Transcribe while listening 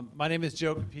My name is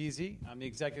Joe Capizzi. I'm the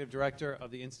Executive Director of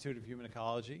the Institute of Human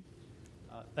Ecology.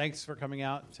 Thanks for coming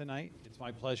out tonight. It's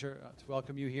my pleasure to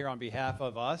welcome you here on behalf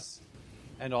of us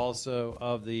and also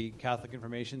of the Catholic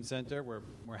Information Center.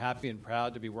 We're happy and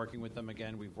proud to be working with them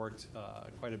again. We've worked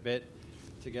quite a bit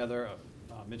together.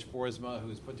 Mitch Boersma,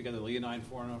 who's put together the Leonine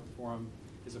Forum,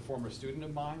 is a former student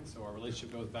of mine, so our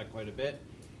relationship goes back quite a bit.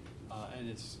 And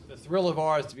it's a thrill of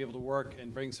ours to be able to work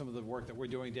and bring some of the work that we're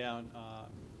doing down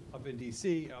up in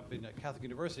D.C., up in Catholic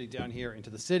University, down here into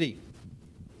the city.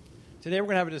 Today we're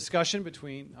going to have a discussion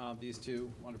between these two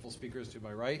wonderful speakers to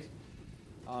my right.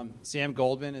 Sam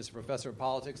Goldman is a professor of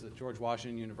politics at George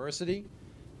Washington University,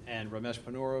 and Ramesh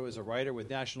Ponnuru is a writer with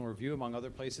National Review, among other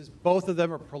places. Both of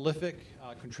them are prolific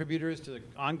contributors to the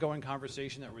ongoing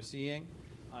conversation that we're seeing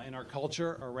in our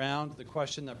culture around the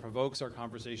question that provokes our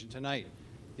conversation tonight,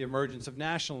 the emergence of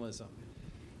nationalism.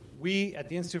 We at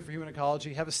the Institute for Human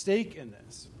Ecology have a stake in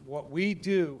this. What we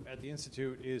do at the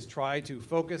Institute is try to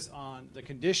focus on the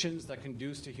conditions that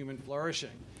conduce to human flourishing.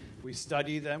 We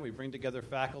study them. We bring together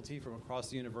faculty from across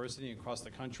the university and across the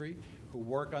country who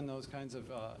work on those kinds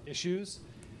of issues.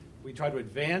 We try to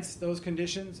advance those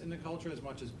conditions in the culture as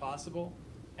much as possible.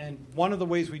 And one of the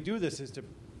ways we do this is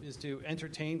to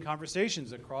entertain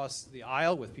conversations across the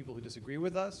aisle with people who disagree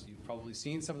with us. You've probably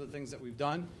seen some of the things that we've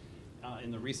done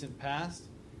in the recent past.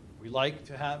 We like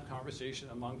to have conversation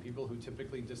among people who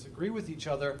typically disagree with each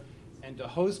other and to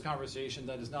host conversation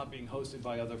that is not being hosted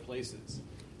by other places.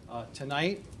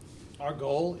 Tonight, our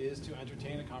goal is to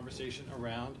entertain a conversation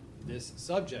around this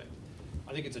subject.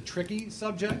 I think it's a tricky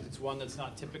subject. It's one that's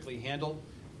not typically handled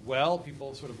well.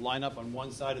 People sort of line up on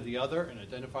one side or the other and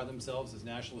identify themselves as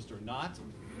nationalist or not,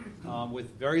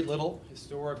 with very little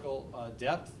historical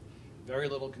depth, very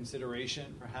little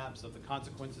consideration, perhaps, of the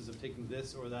consequences of taking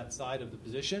this or that side of the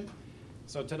position.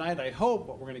 So tonight, I hope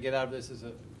what we're going to get out of this is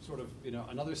a sort of,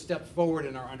 another step forward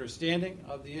in our understanding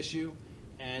of the issue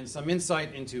and some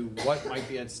insight into what might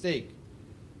be at stake.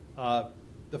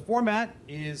 The format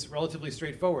is relatively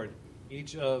straightforward.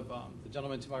 Each of the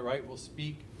gentlemen to my right will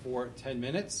speak for 10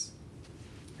 minutes.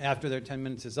 After their 10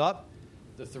 minutes is up,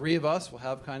 the three of us will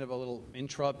have kind of a little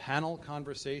intra-panel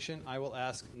conversation. I will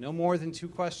ask no more than 2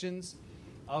 questions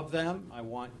of them. I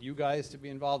want you guys to be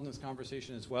involved in this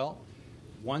conversation as well.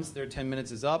 Once their 10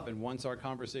 minutes is up and once our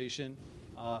conversation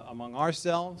among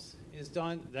ourselves is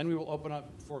done, then we will open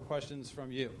up for questions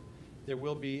from you. There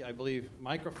will be, I believe,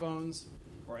 microphones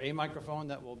or a microphone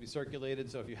that will be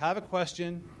circulated. So if you have a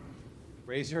question,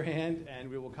 raise your hand and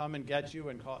we will come and get you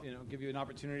and give you an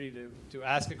opportunity to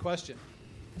ask a question.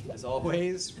 As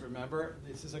always, remember,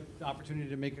 this is an opportunity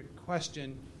to make a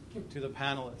question to the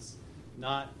panelists,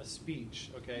 not a speech,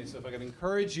 okay? So if I can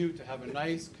encourage you to have a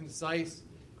nice, concise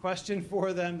question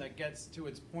for them that gets to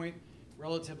its point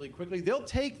relatively quickly, they'll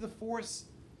take the force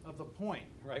of the point,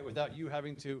 right, without you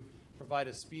having to provide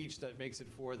a speech that makes it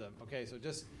for them, okay? So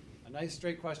just a nice,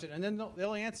 straight question, and then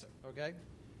they'll answer, okay?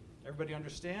 Everybody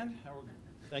understand?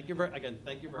 Thank you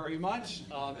very much.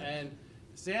 And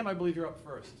Sam, I believe you're up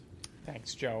first.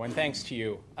 Thanks, Joe, and thanks to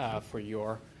you for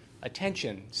your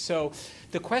attention. So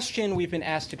the question we've been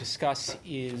asked to discuss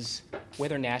is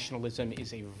whether nationalism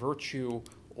is a virtue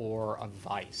or a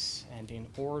vice. And in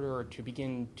order to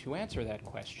begin to answer that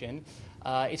question,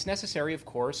 it's necessary, of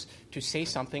course, to say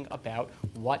something about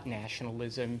what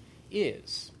nationalism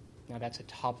is. Now, that's a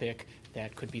topic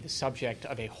that could be the subject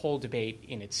of a whole debate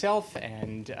in itself,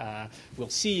 and we'll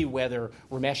see whether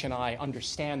Ramesh and I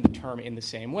understand the term in the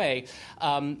same way.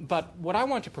 But what I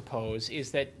want to propose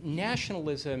is that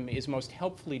nationalism is most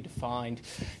helpfully defined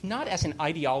not as an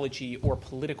ideology or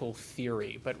political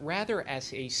theory, but rather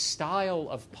as a style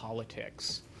of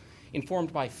politics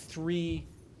informed by 3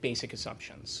 basic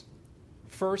assumptions.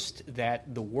 First,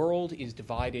 that the world is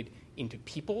divided into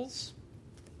peoples.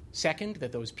 Second,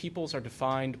 that those peoples are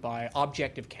defined by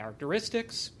objective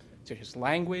characteristics, such as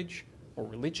language or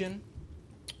religion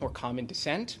or common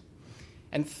descent.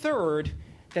 And third,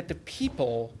 that the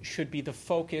people should be the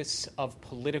focus of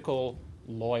political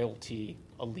loyalty,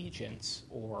 allegiance,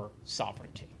 or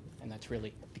sovereignty. And that's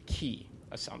really the key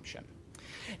assumption.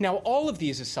 Now, all of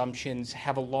these assumptions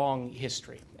have a long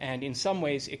history and in some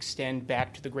ways extend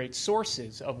back to the great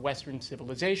sources of Western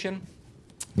civilization,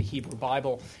 the Hebrew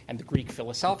Bible, and the Greek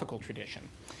philosophical tradition.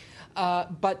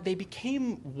 But they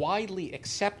became widely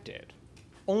accepted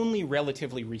only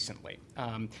relatively recently,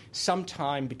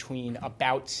 sometime between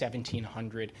about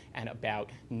 1700 and about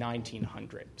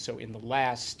 1900, so in the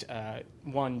last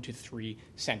 1 to 3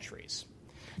 centuries.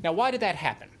 Now, why did that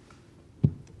happen?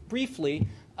 Briefly,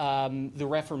 the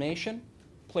Reformation,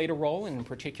 played a role, and in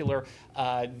particular,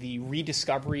 the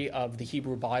rediscovery of the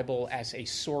Hebrew Bible as a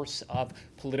source of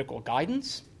political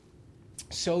guidance.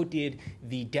 So did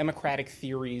the democratic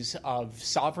theories of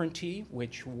sovereignty,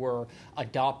 which were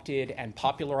adopted and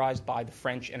popularized by the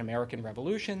French and American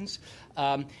revolutions.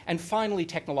 And finally,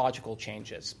 technological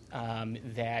changes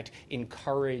that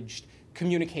encouraged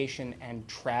communication and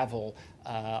travel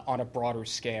on a broader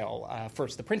scale.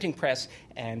 First the printing press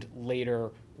and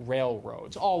later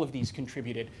railroads. All of these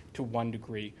contributed to one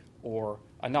degree or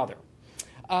another.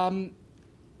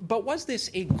 But was this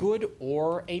a good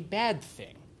or a bad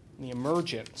thing? The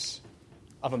emergence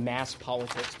of a mass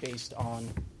politics based on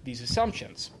these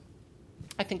assumptions?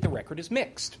 I think the record is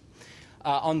mixed.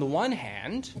 On the one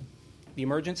hand, the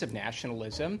emergence of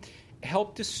nationalism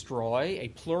helped destroy a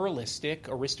pluralistic,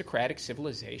 aristocratic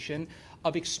civilization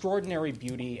of extraordinary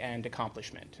beauty and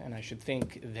accomplishment. And I should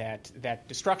think that that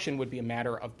destruction would be a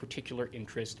matter of particular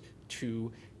interest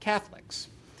to Catholics.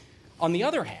 On the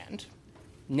other hand,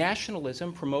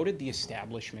 nationalism promoted the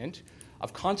establishment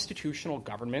of constitutional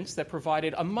governments that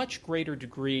provided a much greater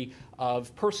degree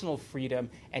of personal freedom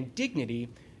and dignity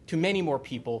to many more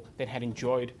people than had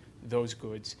enjoyed those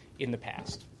goods in the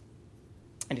past.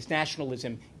 And it's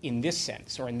nationalism in this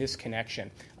sense, or in this connection,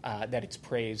 that it's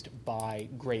praised by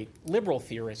great liberal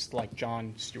theorists like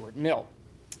John Stuart Mill.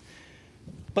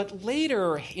 But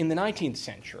later in the 19th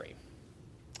century,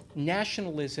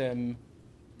 nationalism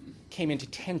came into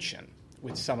tension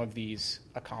with some of these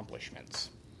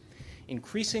accomplishments.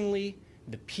 Increasingly,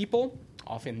 the people,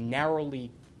 often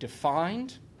narrowly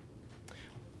defined,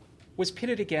 was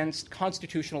pitted against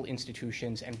constitutional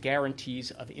institutions and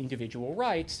guarantees of individual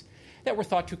rights that were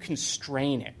thought to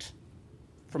constrain it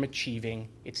from achieving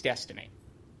its destiny.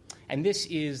 And this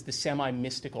is the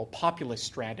semi-mystical populist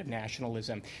strand of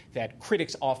nationalism that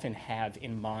critics often have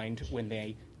in mind when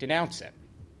they denounce it.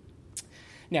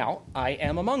 Now, I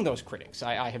am among those critics.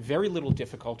 I have very little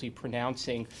difficulty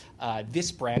pronouncing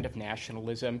this brand of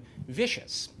nationalism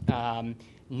vicious.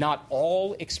 Not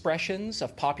all expressions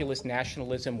of populist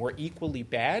nationalism were equally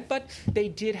bad, but they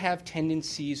did have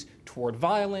tendencies toward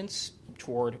violence,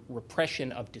 toward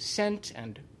repression of dissent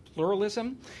and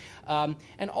pluralism,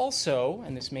 and also,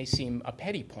 and this may seem a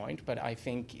petty point, but I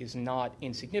think is not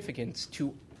insignificant,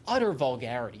 to utter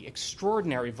vulgarity,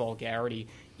 extraordinary vulgarity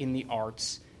in the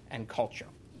arts and culture.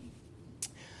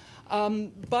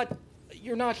 But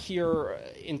you're not here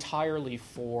entirely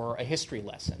for a history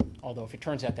lesson, although if it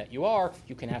turns out that you are,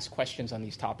 you can ask questions on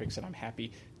these topics, and I'm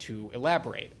happy to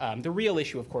elaborate. The real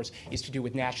issue, of course, is to do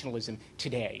with nationalism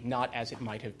today, not as it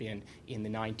might have been in the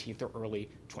 19th or early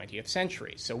 20th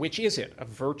century. So which is it, a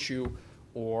virtue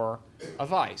or a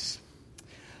vice?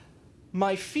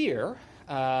 My fear,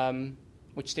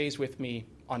 which stays with me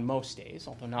on most days,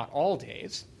 although not all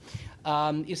days,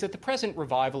 is that the present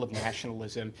revival of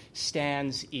nationalism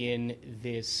stands in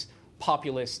this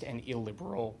populist and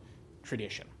illiberal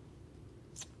tradition.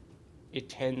 It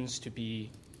tends to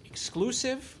be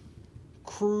exclusive,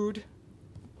 crude,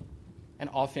 and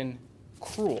often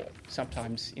cruel,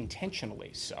 sometimes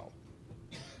intentionally so.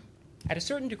 At a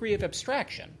certain degree of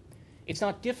abstraction, it's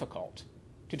not difficult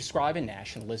to describe a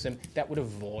nationalism that would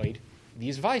avoid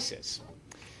these vices.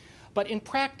 But in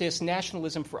practice,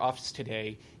 nationalism for us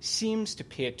today seems to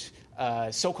pit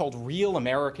so-called real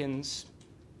Americans,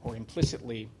 who are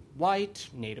implicitly white,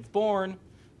 native-born,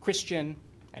 Christian,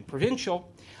 and provincial,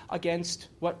 against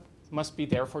what must be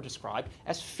therefore described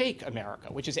as fake America,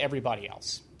 which is everybody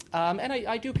else. And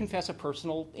I do confess a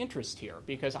personal interest here,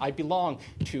 because I belong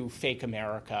to fake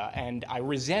America, and I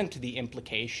resent the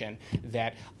implication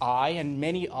that I and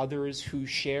many others who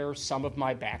share some of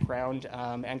my background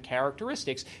and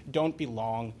characteristics don't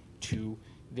belong to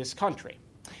this country.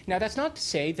 Now, that's not to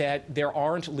say that there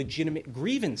aren't legitimate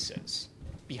grievances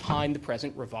behind the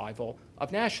present revival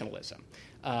of nationalism.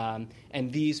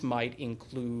 And these might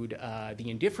include the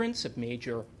indifference of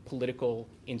major political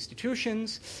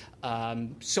institutions,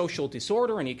 social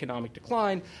disorder and economic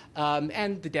decline,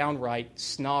 and the downright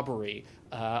snobbery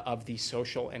of the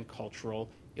social and cultural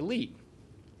elite.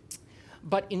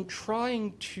 But in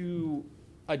trying to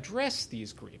address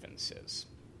these grievances,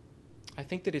 I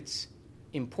think that it's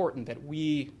important that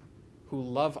we who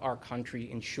love our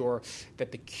country ensure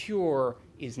that the cure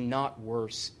is not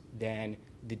worse than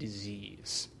the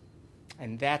disease.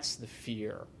 And that's the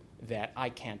fear that I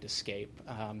can't escape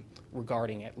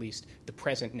regarding at least the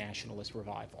present nationalist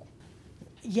revival.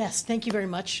 Yes, thank you very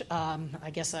much. I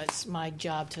guess it's my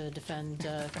job to defend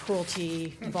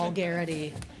cruelty,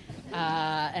 vulgarity,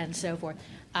 and so forth.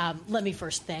 Let me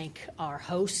first thank our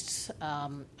hosts.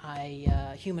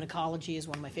 Human ecology is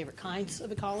one of my favorite kinds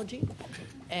of ecology,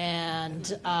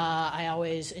 and I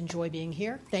always enjoy being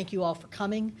here. Thank you all for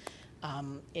coming.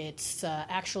 It's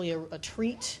actually a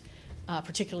treat,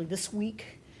 particularly this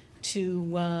week,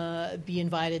 to be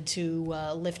invited to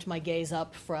lift my gaze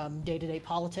up from day-to-day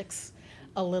politics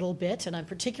a little bit, and I'm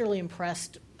particularly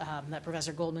impressed that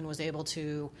Professor Goldman was able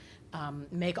to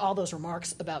make all those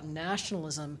remarks about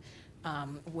nationalism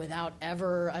without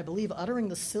ever, I believe, uttering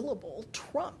the syllable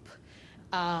Trump.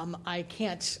 I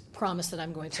can't promise that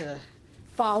I'm going to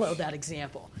follow that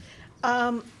example.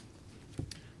 I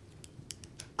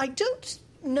don't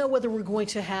know whether we're going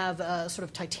to have a sort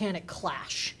of titanic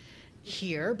clash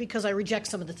here, because I reject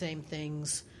some of the same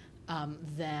things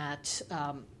that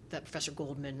Professor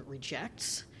Goldman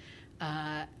rejects.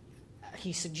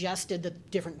 He suggested that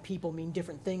different people mean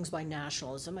different things by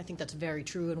nationalism. I think that's very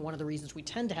true, and one of the reasons we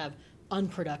tend to have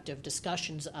unproductive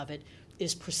discussions of it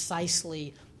is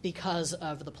precisely because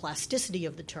of the plasticity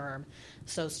of the term.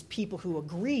 So people who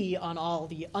agree on all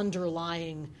the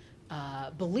underlying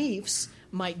beliefs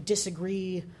might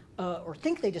disagree or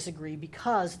think they disagree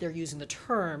because they're using the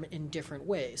term in different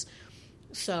ways.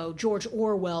 So George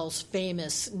Orwell's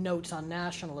famous Notes on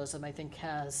Nationalism, I think,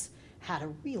 has had a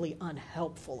really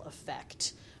unhelpful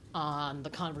effect on the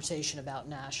conversation about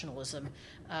nationalism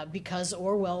because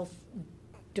Orwell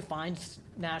defines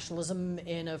nationalism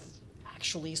in a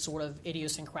actually sort of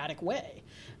idiosyncratic way.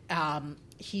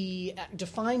 He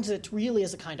defines it really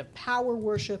as a kind of power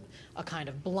worship, a kind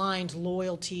of blind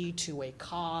loyalty to a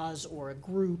cause or a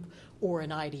group or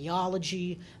an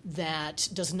ideology that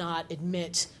does not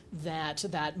admit that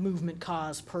that movement,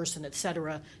 cause, person,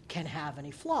 etc., can have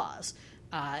any flaws.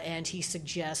 And he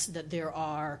suggests that there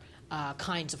are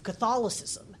kinds of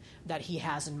Catholicism that he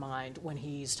has in mind when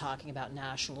he's talking about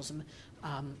nationalism.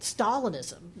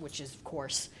 Stalinism, which is, of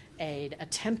course, an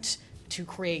attempt to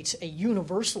create a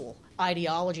universal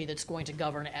ideology that's going to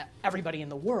govern everybody in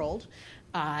the world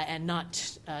and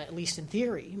not, at least in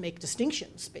theory, make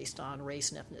distinctions based on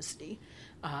race and ethnicity,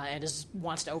 and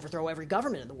wants to overthrow every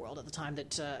government in the world at the time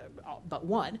that, but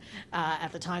one,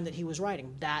 at the time that he was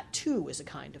writing. That, too, is a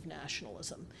kind of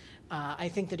nationalism. I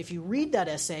think that if you read that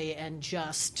essay and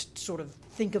just sort of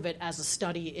think of it as a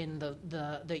study in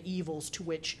the evils to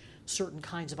which certain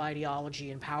kinds of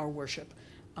ideology and power worship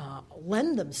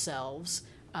lend themselves,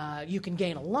 you can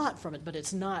gain a lot from it, but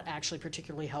it's not actually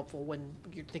particularly helpful when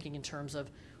you're thinking in terms of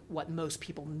what most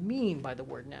people mean by the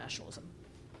word nationalism.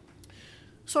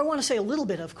 So I want to say a little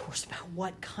bit, of course, about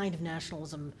what kind of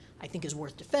nationalism I think is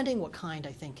worth defending, what kind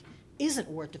I think isn't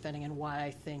worth defending, and why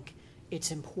I think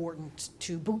it's important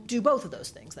to do both of those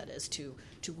things, that is,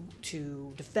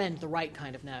 to defend the right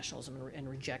kind of nationalism and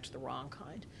reject the wrong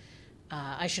kind.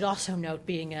 I should also note,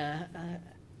 being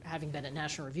having been at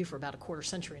National Review for about a quarter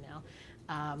century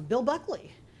now, Bill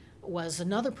Buckley was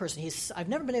another person. I've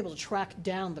never been able to track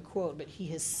down the quote, but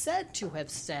he is said to have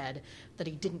said that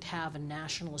he didn't have a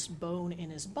nationalist bone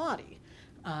in his body.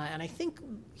 And I think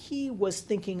he was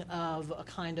thinking of a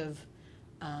kind of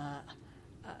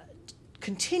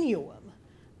continuum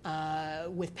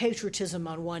with patriotism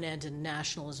on one end and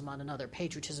nationalism on another.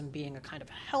 Patriotism being a kind of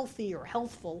healthy or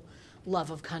healthful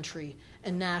love of country,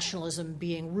 and nationalism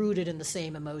being rooted in the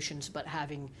same emotions but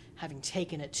having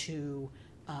taken it to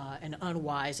an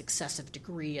unwise, excessive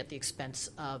degree at the expense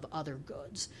of other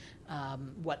goods.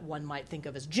 What one might think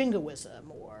of as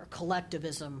jingoism or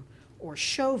collectivism or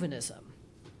chauvinism.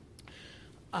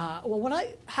 Well, what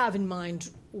I have in mind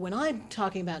when I'm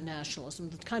talking about nationalism,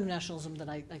 the kind of nationalism that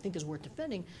I think is worth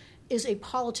defending, is a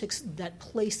politics that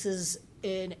places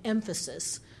an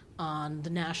emphasis on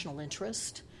the national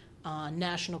interest, on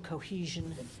national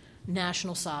cohesion,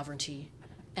 national sovereignty,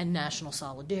 and national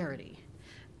solidarity.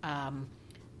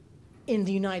 In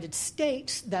the United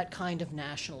States, that kind of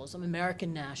nationalism,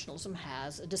 American nationalism,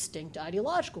 has a distinct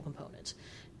ideological component.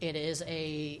 It is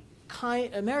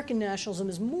American nationalism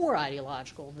is more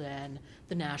ideological than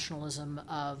the nationalism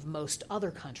of most other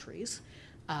countries,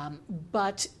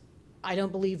 but I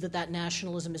don't believe that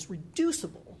nationalism is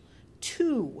reducible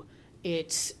to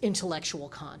its intellectual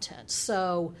content.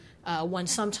 So one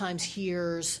sometimes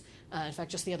hears, in fact,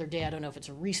 just the other day, I don't know if it's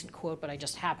a recent quote, but I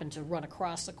just happened to run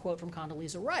across a quote from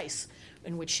Condoleezza Rice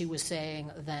in which she was saying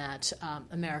that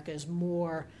America is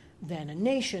more than a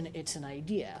nation, it's an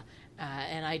idea.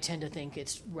 And I tend to think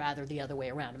it's rather the other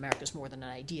way around. America's more than an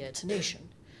idea, it's a nation.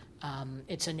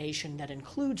 It's a nation that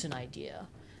includes an idea,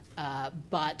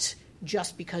 but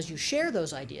just because you share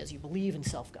those ideas, you believe in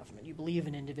self-government, you believe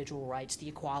in individual rights, the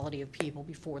equality of people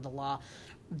before the law,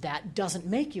 that doesn't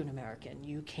make you an American.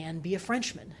 You can be a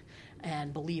Frenchman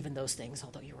and believe in those things,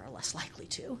 although you are less likely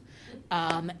to.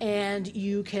 And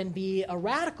you can be a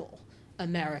radical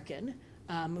American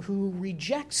who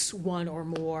rejects one or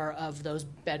more of those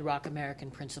bedrock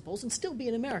American principles and still be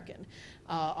an American.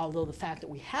 Although the fact that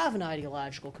we have an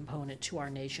ideological component to our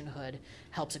nationhood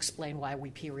helps explain why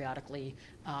we periodically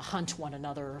hunt one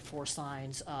another for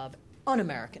signs of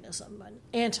un-Americanism and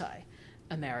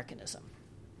anti-Americanism.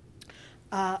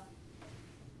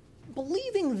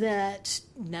 Believing that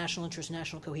national interest,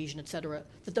 national cohesion, et cetera,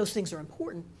 that those things are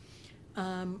important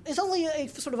is only a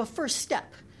sort of a first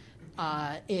step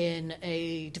in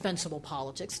a defensible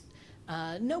politics.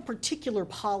 No particular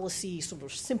policy sort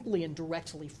of simply and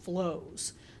directly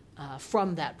flows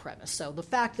from that premise. So the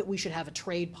fact that we should have a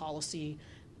trade policy,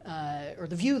 or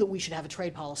the view that we should have a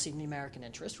trade policy in the American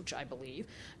interest, which I believe,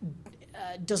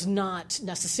 does not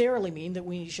necessarily mean that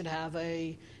we should have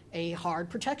a hard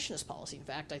protectionist policy. In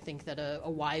fact, I think that a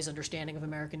wise understanding of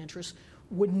American interests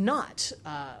would not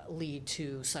lead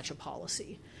to such a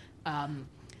policy.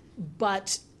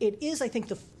 But it is, I think,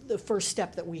 the first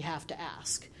step that we have to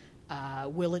ask.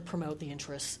 Will it promote the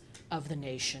interests of the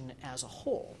nation as a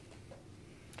whole?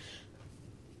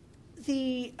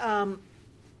 The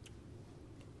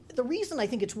reason I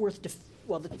think it's worth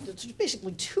there's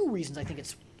basically two reasons I think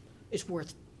it's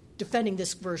worth defending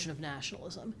this version of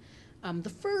nationalism. The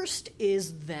first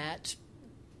is that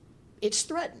it's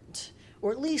threatened,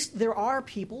 or at least there are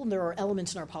people and there are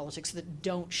elements in our politics that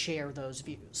don't share those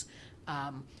views.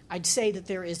 I'd say that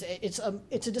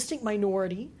it's a distinct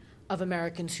minority of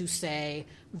Americans who say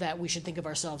that we should think of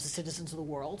ourselves as citizens of the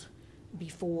world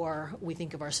before we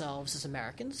think of ourselves as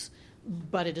Americans.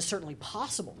 But it is certainly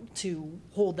possible to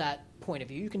hold that point of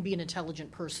view. You can be an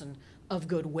intelligent person of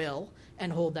goodwill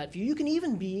and hold that view. You can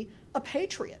even be a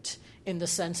patriot in the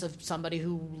sense of somebody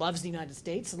who loves the United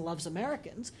States and loves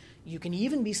Americans. You can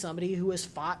even be somebody who has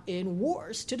fought in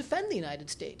wars to defend the United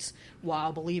States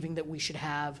while believing that we should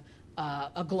have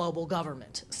a global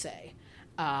government, say,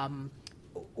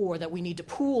 or that we need to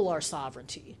pool our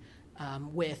sovereignty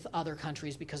with other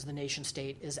countries because the nation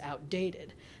state is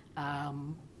outdated.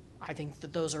 I think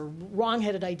that those are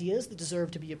wrong-headed ideas that deserve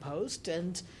to be opposed,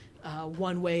 and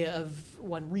one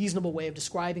reasonable way of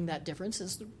describing that difference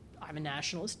is that I'm a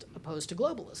nationalist opposed to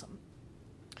globalism.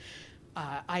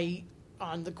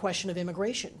 On the question of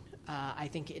immigration, I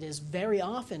think it is very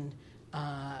often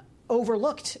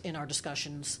overlooked in our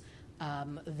discussions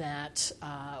that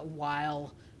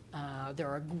while there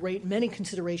are many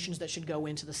considerations that should go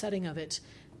into the setting of it,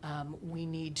 we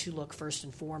need to look first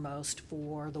and foremost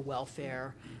for the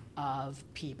welfare of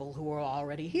people who are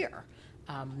already here.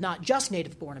 Not just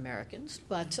native-born Americans,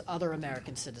 but other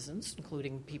American citizens,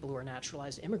 including people who are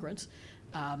naturalized immigrants,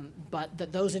 but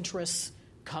that those interests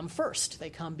come first.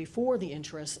 They come before the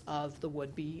interests of the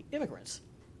would-be immigrants.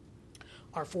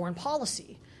 Our foreign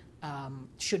policy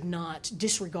should not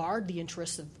disregard the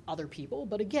interests of other people,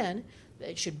 but again,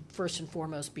 it should first and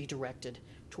foremost be directed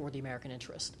toward the American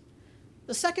interest.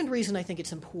 The second reason I think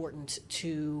it's important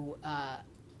to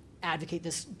advocate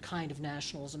this kind of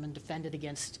nationalism and defend it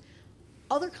against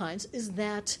other kinds is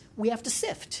that we have to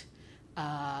sift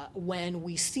when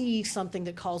we see something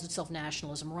that calls itself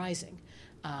nationalism rising.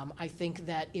 I think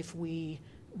that if we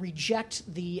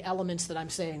reject the elements that I'm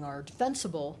saying are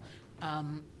defensible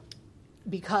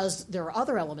because there are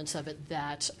other elements of it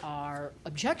that are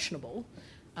objectionable,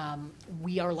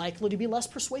 we are likely to be less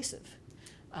persuasive.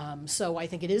 So I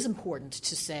think it is important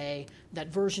to say that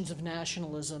versions of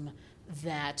nationalism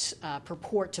that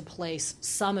purport to place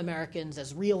some Americans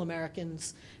as real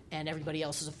Americans and everybody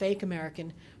else as a fake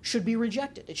American should be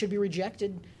rejected. It should be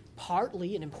rejected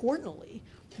partly and importantly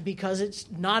because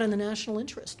it's not in the national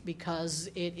interest, because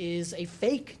it is a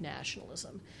fake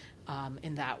nationalism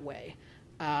in that way.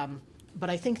 But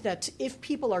I think that if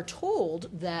people are told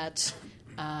that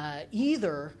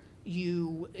either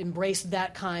you embrace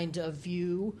that kind of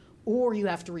view or you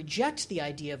have to reject the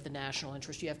idea of the national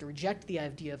interest, you have to reject the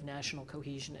idea of national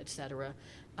cohesion, et cetera,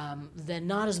 then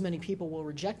not as many people will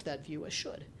reject that view as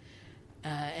should.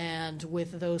 And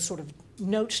with those sort of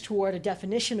notes toward a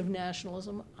definition of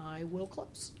nationalism, I will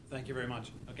close. Thank you very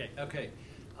much. Okay.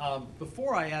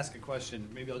 Before I ask a question,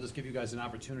 maybe I'll just give you guys an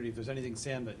opportunity. If there's anything,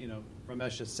 Sam, that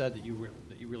Ramesh just said that you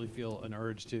really feel an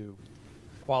urge to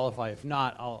qualify. If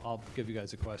not, I'll give you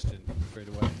guys a question straight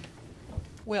away.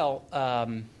 Well,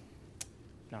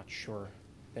 not sure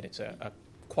that it's a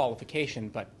qualification,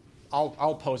 but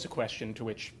I'll pose a question to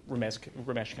which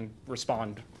Ramesh can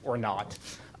respond or not,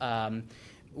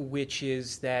 which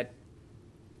is that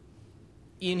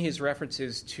in his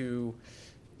references to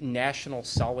national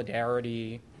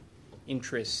solidarity,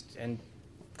 interest, and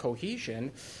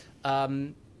cohesion,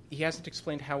 he hasn't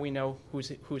explained how we know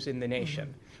who's in the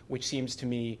nation, which seems to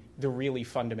me the really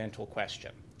fundamental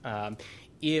question.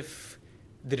 If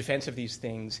the defense of these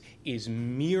things is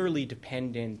merely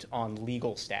dependent on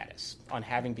legal status, on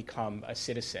having become a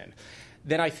citizen,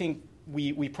 then I think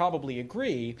we probably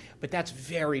agree, but that's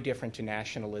very different to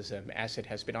nationalism as it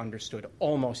has been understood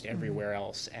almost everywhere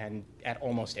else and at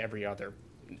almost every other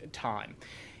time.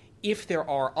 If there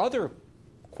are other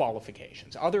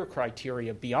qualifications, other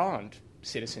criteria beyond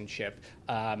citizenship,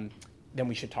 then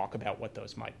we should talk about what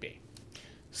those might be.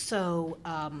 So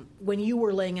when you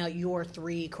were laying out your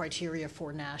 3 criteria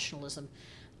for nationalism,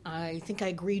 I think I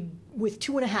agreed with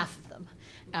 2.5 of them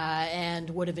and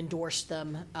would have endorsed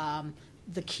them.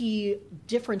 The key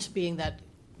difference being that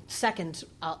second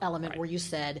element where you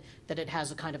said that it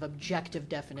has a kind of objective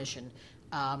definition,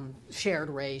 shared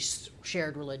race,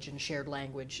 shared religion, shared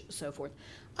language, so forth.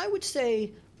 I would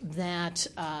say that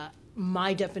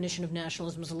my definition of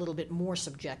nationalism is a little bit more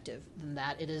subjective than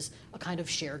that. It is a kind of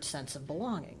shared sense of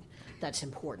belonging that's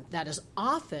important. That is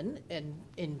often it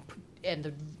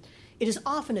is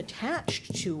often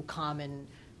attached to common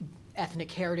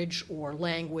ethnic heritage or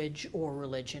language or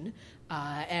religion,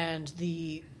 and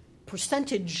the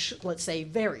percentage, let's say,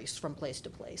 varies from place to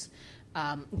place.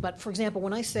 But for example,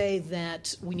 when I say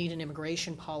that we need an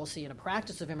immigration policy and a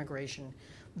practice of immigration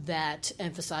that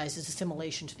emphasizes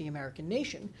assimilation to the American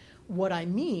nation, what I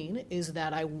mean is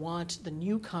that I want the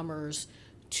newcomers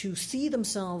to see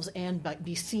themselves and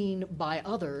be seen by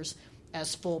others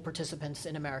as full participants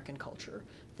in American culture,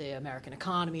 the American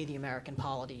economy, the American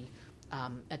polity,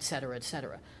 et cetera, et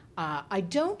cetera. I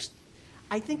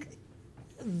think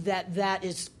that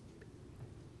is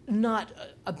not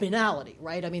a banality,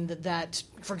 right? I mean, that,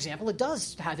 for example, it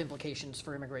does have implications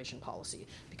for immigration policy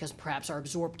because perhaps our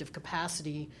absorptive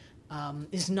capacity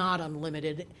is not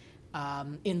unlimited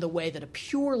in the way that a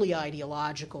purely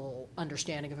ideological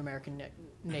understanding of American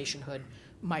nationhood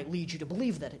might lead you to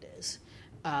believe that it is.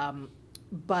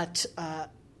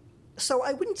 So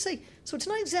I wouldn't say, so it's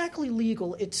not exactly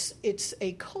legal, it's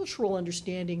a cultural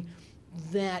understanding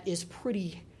that is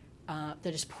pretty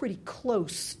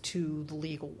close to the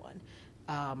legal one.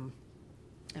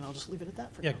 And I'll just leave it at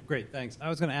that for now. Yeah, great, thanks. I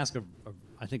was going to ask,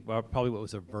 I think probably what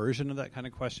was a version of that kind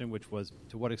of question, which was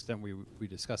to what extent we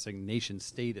discussing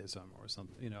nation-statism or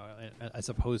something, as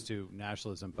opposed to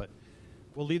nationalism. But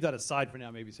we'll leave that aside for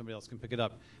now. Maybe somebody else can pick it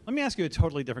up. Let me ask you a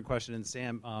totally different question. And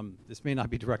Sam, this may not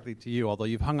be directly to you, although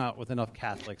you've hung out with enough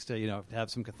Catholics to have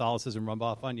some Catholicism rub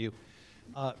off on you.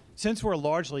 Since we're a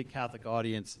largely Catholic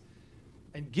audience,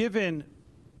 and given,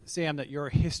 Sam, that your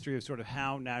history of sort of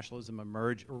how nationalism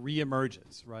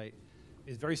reemerges, right,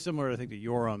 is very similar, I think, to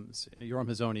Yoram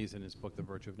Hazony's in his book, The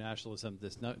Virtue of Nationalism,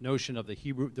 this notion of the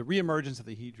reemergence of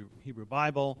the Hebrew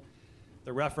Bible,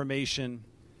 the Reformation,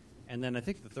 and then I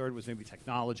think the third was maybe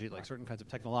technology, like certain kinds of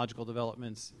technological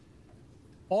developments,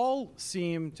 all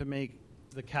seem to make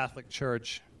the Catholic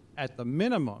Church, at the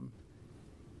minimum,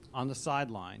 on the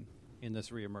sideline in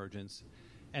this reemergence,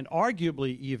 and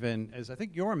arguably even, as I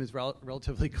think Yoram is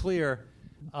relatively clear,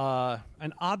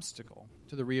 an obstacle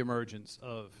to the reemergence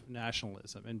of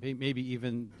nationalism, and maybe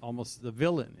even almost the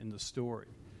villain in the story.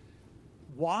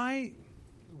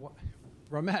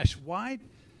 Ramesh,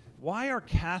 why are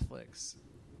Catholics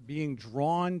being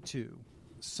drawn to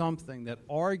something that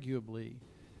arguably,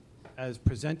 as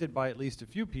presented by at least a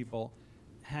few people,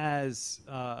 has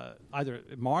either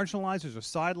marginalizes or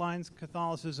sidelines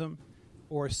Catholicism,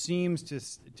 or seems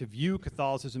to view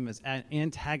Catholicism as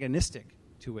antagonistic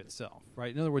to itself,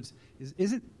 right? In other words,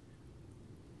 isn't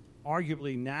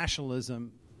arguably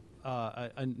nationalism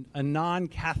a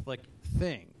non-Catholic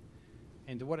thing?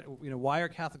 And why are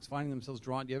Catholics finding themselves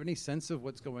drawn? Do you have any sense of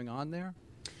what's going on there?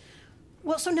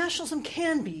 Well, so nationalism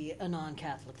can be a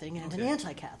non-Catholic thing and an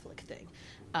anti-Catholic thing.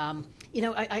 I'm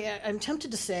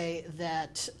tempted to say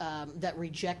that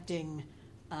rejecting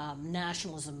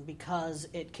nationalism because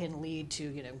it can lead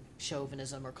to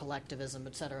chauvinism or collectivism,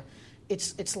 et cetera.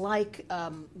 It's like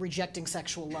rejecting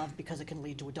sexual love because it can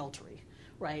lead to adultery,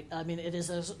 right? I mean,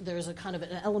 there's a kind of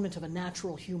an element of a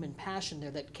natural human passion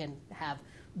there that can have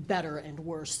better and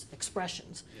worse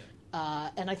expressions,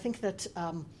 and I think that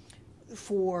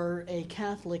for a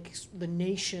Catholic, the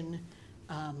nation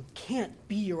can't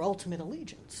be your ultimate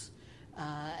allegiance.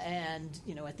 And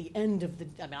at the end of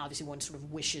obviously one sort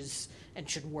of wishes and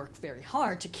should work very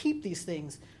hard to keep these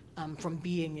things from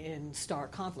being in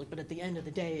stark conflict. But at the end of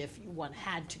the day, if one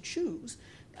had to choose,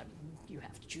 you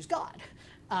have to choose God.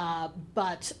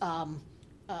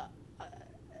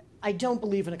 I don't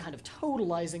believe in a kind of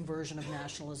totalizing version of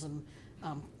nationalism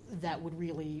that would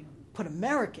really put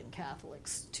American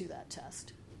Catholics to that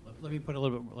test. Let me put a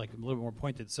little bit more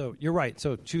pointed. So you're right.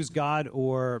 So choose God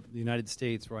or the United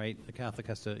States, right? The Catholic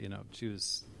has to,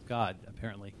 choose God,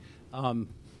 apparently.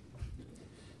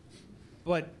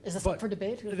 But is this up for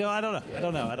debate? No, I don't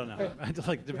know.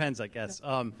 It depends, I guess.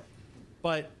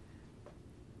 But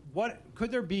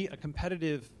could there be a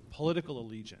competitive political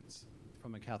allegiance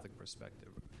from a Catholic perspective?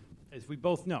 As we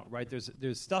both know, right?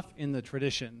 There's stuff in the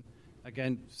tradition,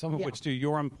 again, some of which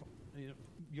Yoram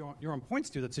points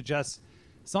to, that suggests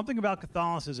something about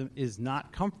Catholicism is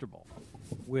not comfortable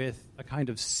with a kind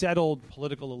of settled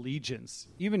political allegiance,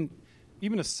 even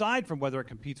aside from whether it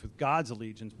competes with God's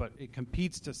allegiance, but it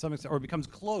competes to some extent, or it becomes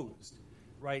closed,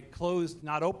 right? Closed,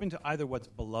 not open to either what's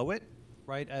below it,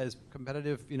 right? As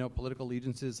competitive, political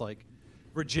allegiances like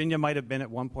Virginia might have been at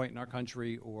one point in our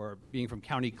country, or being from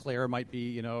County Clare might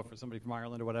be, for somebody from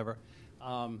Ireland or whatever,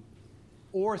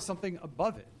 or something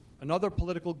above it, another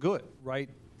political good, right?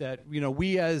 That,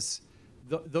 we as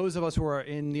those of us who are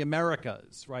in the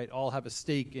Americas, right, all have a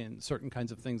stake in certain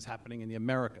kinds of things happening in the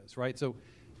Americas, right? So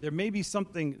there may be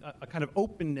something, a kind of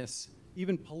openness,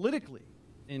 even politically,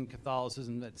 in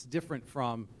Catholicism that's different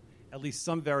from at least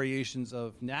some variations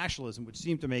of nationalism, which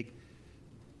seem to make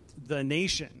the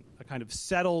nation a kind of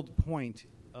settled point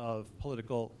of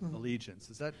political allegiance.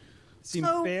 Does that seem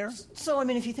fair? So,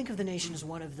 if you think of the nation as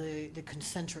one of the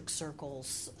concentric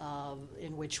circles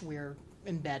in which we're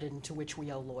embedded and to which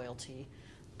we owe loyalty,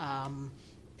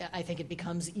 I think it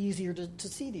becomes easier to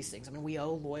see these things. We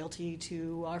owe loyalty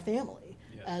to our family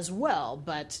as well,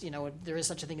 but there is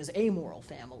such a thing as amoral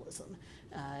familism,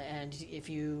 and if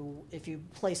you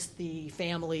place the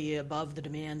family above the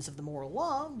demands of the moral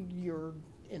law, you're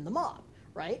in the mob,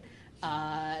 right?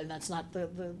 And that's not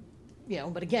the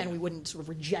But again, we wouldn't sort of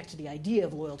reject the idea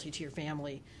of loyalty to your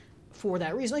family for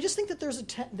that reason. I just think that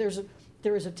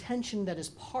there is a tension that is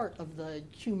part of the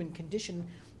human condition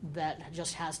that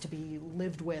just has to be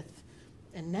lived with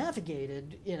and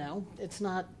navigated. It's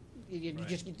not you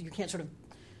can't sort of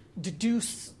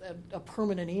deduce a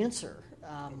permanent answer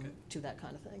to that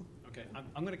kind of thing. Okay,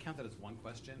 I'm going to count that as one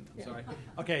question. I'm sorry.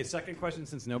 Okay, second question,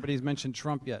 since nobody's mentioned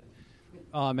Trump yet,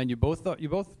 and you both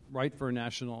write for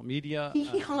national media.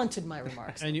 He haunted my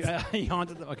remarks. And he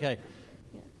haunted them. Okay.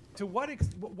 Yeah. To what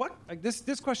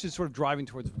this question is sort of driving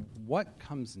towards what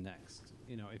comes next.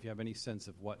 If you have any sense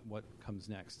of what comes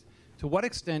next. To what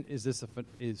extent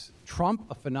is Trump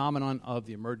a phenomenon of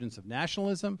the emergence of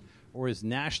nationalism, or is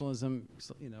nationalism,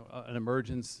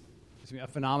 a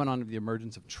phenomenon of the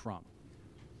emergence of Trump?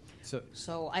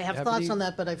 So I have thoughts on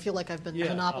that, but I feel like I've been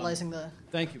monopolizing the.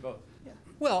 Thank you both. Yeah.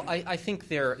 Well, I think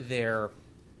they're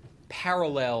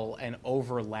parallel and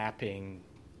overlapping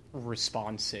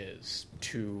responses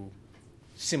to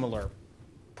similar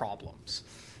problems.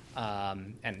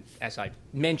 And as I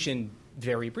mentioned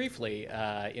very briefly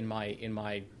in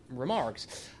my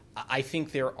remarks, I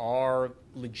think there are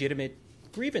legitimate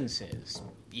grievances,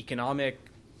 economic,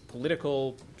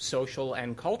 political, social,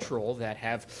 and cultural, that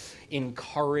have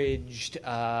encouraged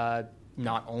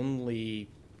not only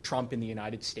Trump in the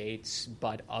United States,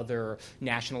 but other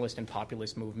nationalist and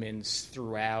populist movements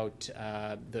throughout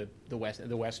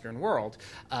the Western world.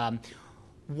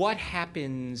 What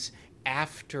happens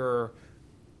after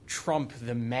Trump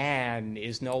the man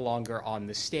is no longer on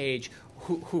the stage?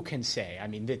 Who can say?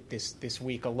 This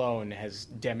week alone has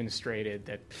demonstrated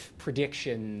that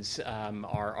predictions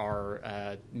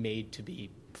are made to be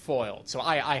foiled. So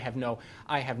I have no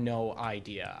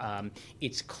idea.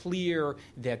 It's clear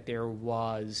that there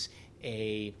was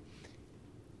a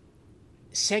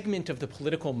segment of the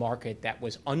political market that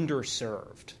was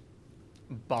underserved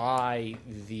by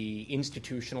the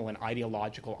institutional and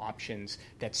ideological options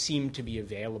that seemed to be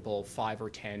available 5 or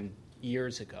 10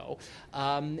 years ago,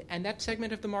 and that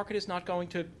segment of the market is not going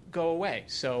to go away.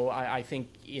 So I think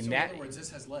in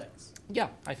Yeah,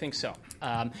 I think so.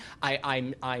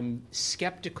 I'm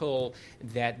skeptical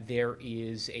that there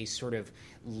is a sort of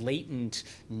latent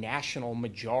national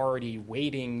majority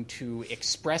waiting to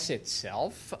express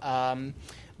itself,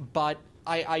 but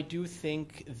I do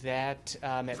think that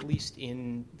at least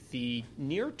in the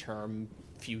near term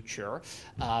future,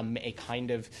 a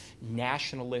kind of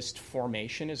nationalist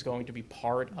formation is going to be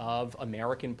part of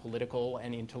American political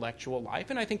and intellectual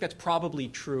life, and I think that's probably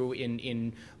true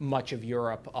in much of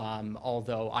Europe,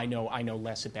 although I know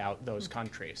less about those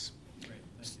countries.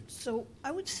 So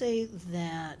I would say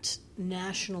that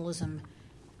nationalism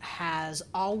has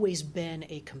always been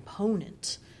a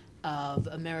component of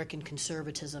American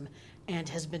conservatism and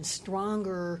has been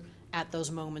stronger at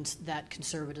those moments that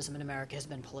conservatism in America has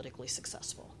been politically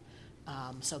successful.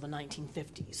 So the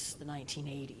 1950s, the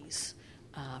 1980s.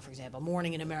 For example,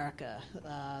 Morning in America,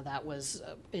 that was,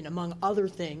 among other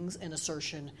things, an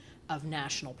assertion of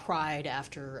national pride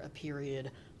after a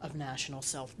period of national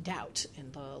self-doubt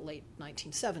in the late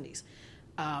 1970s.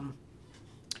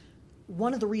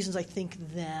 One of the reasons I think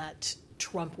that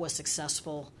Trump was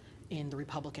successful in the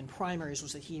Republican primaries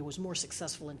was that he was more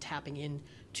successful in tapping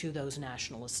into those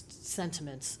nationalist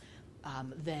sentiments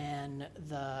than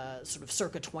the sort of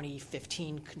circa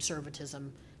 2015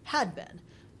 conservatism had been.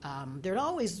 There's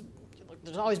always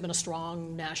been a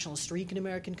strong nationalist streak in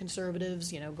American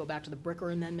conservatives. Go back to the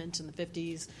Bricker Amendment in the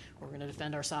 50s. We're going to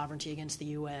defend our sovereignty against the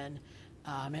UN.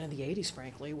 And in the 80s,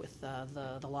 frankly, with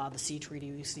the Law of the Sea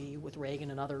Treaty we see with Reagan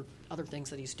and other things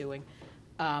that he's doing.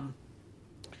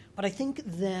 But I think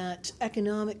that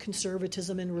economic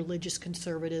conservatism and religious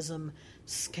conservatism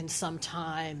can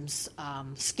sometimes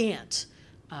scant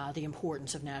the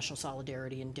importance of national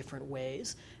solidarity in different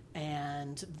ways,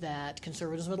 and that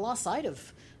conservatism had lost sight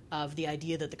of the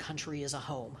idea that the country is a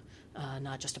home,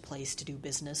 not just a place to do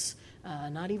business,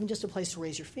 not even just a place to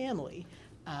raise your family,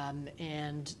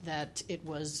 and that it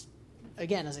was,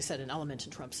 again, as I said, an element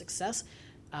in Trump's success.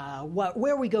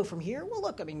 Where we go from here? Well,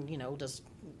 look,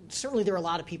 certainly there are a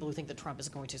lot of people who think that Trump is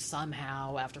going to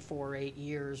somehow, after 4 or 8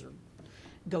 years, or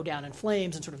go down in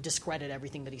flames and sort of discredit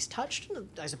everything that he's touched.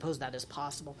 I suppose that is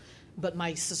possible. But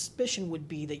my suspicion would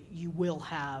be that you will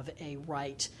have a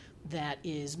right that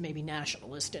is maybe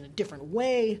nationalist in a different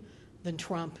way than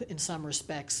Trump in some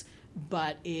respects,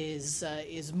 but is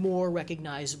more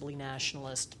recognizably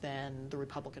nationalist than the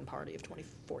Republican Party of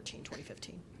 2014,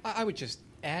 2015. I would just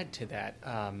add to that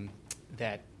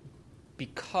that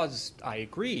because I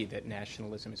agree that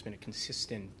nationalism has been a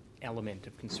consistent element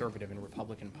of conservative and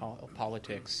Republican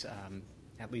politics,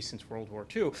 at least since World War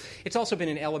II, it's also been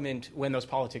an element when those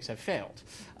politics have failed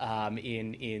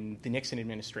in the Nixon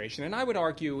administration. And I would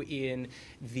argue in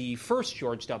the first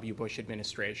George W. Bush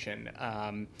administration,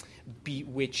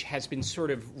 which has been sort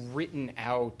of written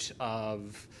out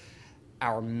of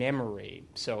our memory.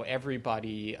 So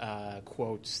everybody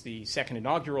quotes the second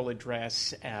inaugural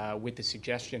address with the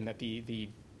suggestion that the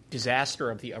disaster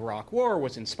of the Iraq War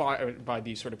was inspired by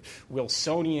these sort of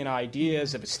Wilsonian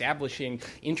ideas of establishing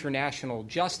international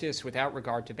justice without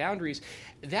regard to boundaries.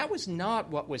 That was not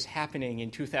what was happening in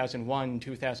 2001,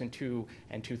 2002,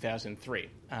 and 2003.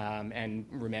 And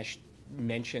Ramesh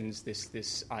mentions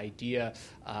this idea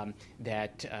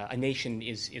that a nation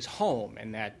is home,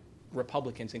 and that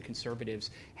Republicans and conservatives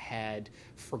had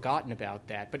forgotten about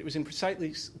that. But it was in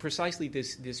precisely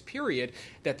this period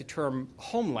that the term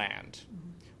homeland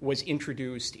was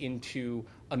introduced into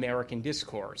American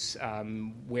discourse,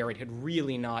 where it had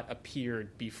really not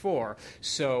appeared before.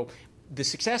 So the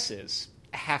successes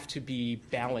have to be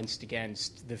balanced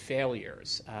against the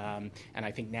failures, and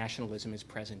I think nationalism is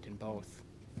present in both.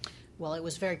 Well, it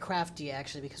was very crafty,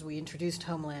 actually, because we introduced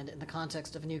Homeland in the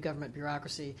context of a new government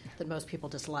bureaucracy that most people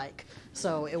dislike.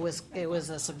 So it was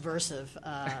a subversive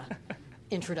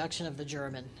introduction of the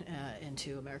German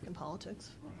into American politics.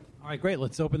 All right, great.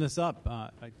 Let's open this up.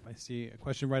 I see a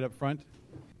question right up front.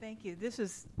 Thank you.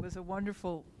 This was a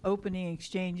wonderful opening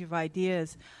exchange of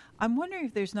ideas. I'm wondering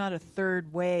if there's not a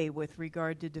third way with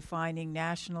regard to defining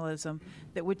nationalism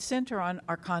that would center on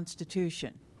our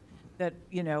Constitution. That,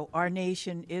 our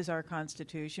nation is our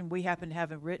Constitution. We happen to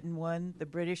have a written one. The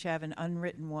British have an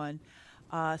unwritten one.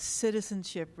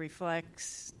 Citizenship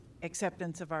reflects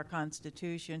acceptance of our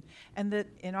Constitution, and that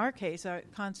in our case, our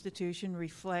Constitution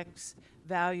reflects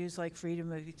values like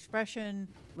freedom of expression,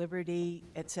 liberty,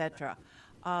 etc.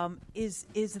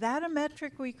 Is that a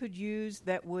metric we could use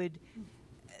that would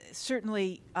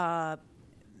certainly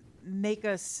make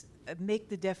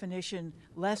the definition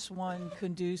less one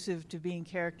conducive to being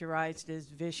characterized as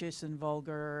vicious and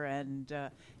vulgar and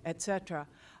etc.,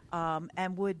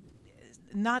 and would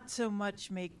not so much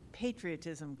make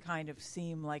patriotism kind of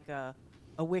seem like a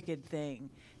wicked thing,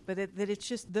 but that it's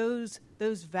just those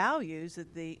values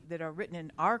that are written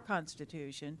in our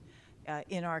Constitution,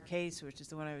 in our case, which is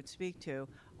the one I would speak to,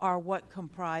 are what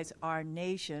comprise our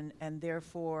nation, and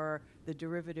therefore the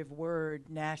derivative word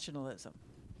nationalism.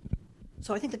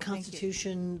 So I think the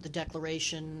Constitution, the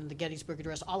Declaration, the Gettysburg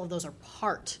Address, all of those are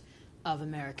part of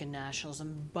American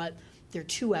nationalism, but they're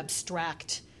too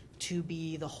abstract to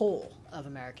be the whole of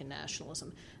American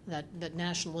nationalism. That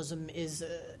nationalism is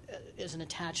an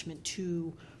attachment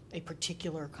to a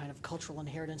particular kind of cultural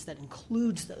inheritance that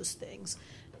includes those things.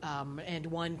 And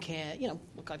one can,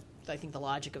 look, I think the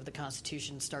logic of the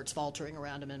Constitution starts faltering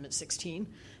around Amendment 16.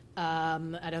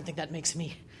 I don't think that makes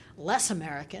me less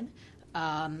American.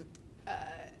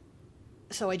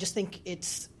 So I just think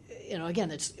it's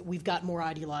again, we've got more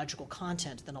ideological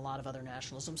content than a lot of other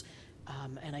nationalisms,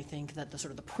 and I think that the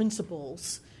sort of the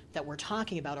principles that we're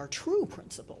talking about are true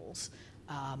principles,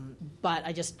 but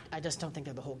I just don't think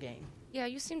they're the whole game. Yeah,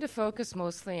 you seem to focus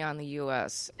mostly on the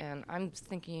U.S., and I'm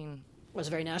thinking... It was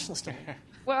very nationalist of me.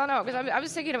 Well, no, because I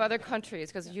was thinking of other countries,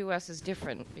 because the U.S. is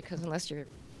different, because unless you're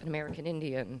an American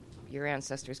Indian, your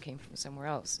ancestors came from somewhere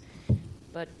else.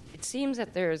 But it seems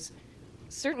that there's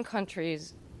certain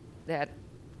countries that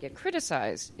get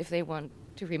criticized if they want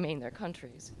to remain their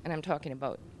countries, and I'm talking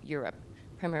about Europe,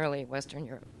 primarily Western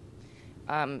Europe.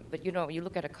 But, you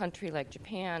look at a country like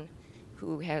Japan,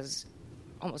 who has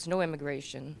almost no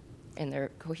immigration, and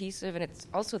they're cohesive, and it's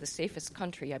also the safest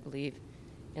country, I believe,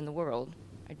 in the world.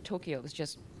 Tokyo was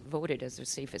just voted as the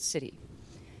safest city.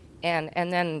 And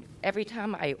then every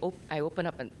time I open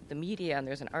up the media and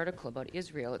there's an article about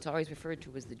Israel, it's always referred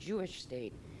to as the Jewish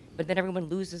state. But then everyone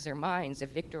loses their minds if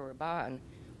Viktor Orban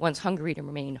wants Hungary to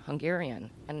remain Hungarian.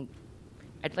 And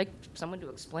I'd like someone to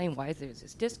explain why there's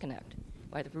this disconnect,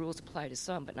 why the rules apply to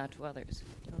some but not to others.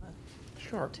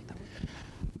 Sure.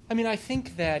 I mean, I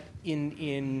think that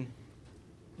in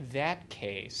that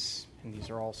case, and these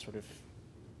are all sort of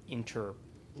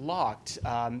interlocked,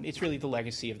 it's really the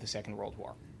legacy of the Second World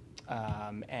War.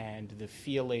 And the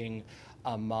feeling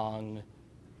among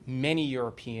many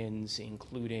Europeans,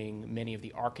 including many of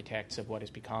the architects of what has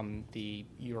become the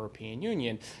European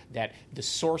Union, that the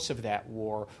source of that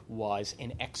war was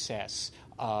an excess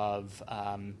of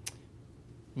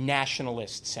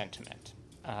nationalist sentiment.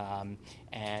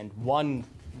 And one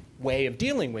way of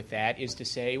dealing with that is to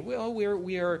say, well,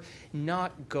 we're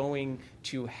not going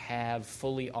to have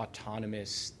fully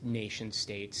autonomous nation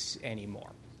states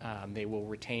anymore. They will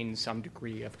retain some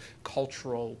degree of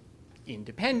cultural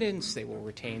independence. They will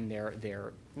retain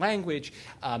their language.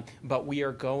 But we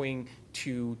are going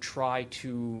to try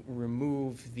to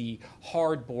remove the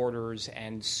hard borders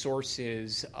and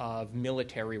sources of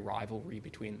military rivalry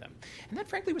between them. And that,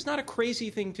 frankly, was not a crazy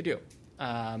thing to do.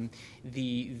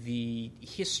 The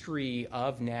history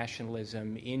of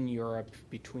nationalism in Europe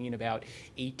between about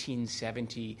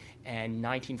 1870 and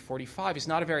 1945 is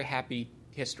not a very happy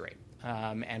history.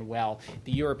 And while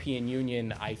the European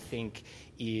Union, I think,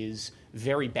 is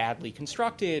very badly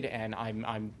constructed, and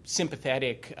I'm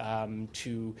sympathetic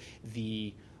to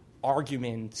the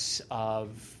arguments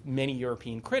of many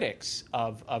European critics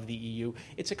of the EU,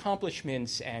 its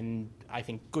accomplishments and, I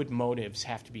think, good motives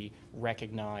have to be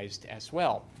recognized as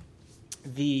well.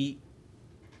 The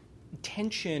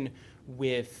tension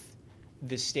with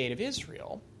the State of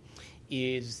Israel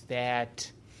is that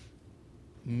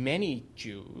many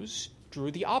Jews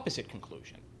drew the opposite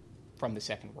conclusion from the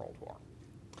Second World War.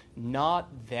 Not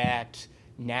that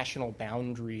national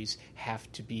boundaries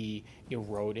have to be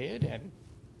eroded and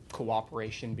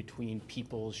cooperation between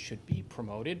peoples should be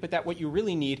promoted, but that what you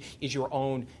really need is your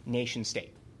own nation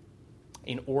state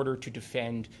in order to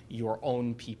defend your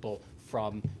own people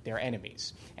from their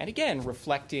enemies. And again,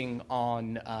 reflecting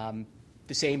on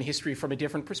the same history from a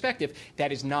different perspective,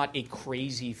 that is not a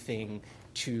crazy thing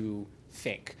to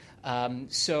think.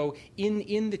 So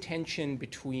in the tension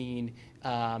between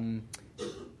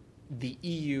the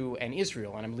EU and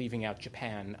Israel, and I'm leaving out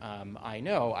Japan,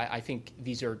 I think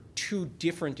these are two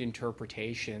different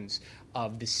interpretations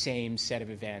of the same set of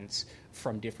events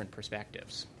from different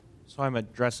perspectives. So I'm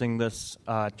addressing this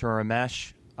to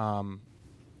Ramesh.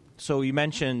 So you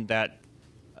mentioned that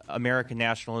American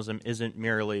nationalism isn't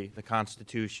merely the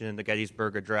Constitution, the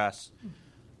Gettysburg Address.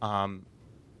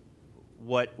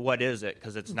 What is it?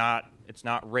 Because it's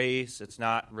not race, it's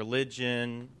not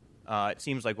religion. It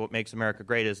seems like what makes America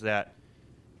great is that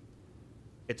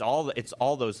it's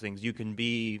all those things. You can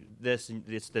be this.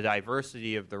 It's the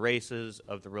diversity of the races,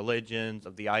 of the religions,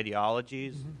 of the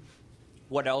ideologies. Mm-hmm.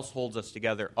 What else holds us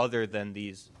together other than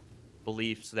these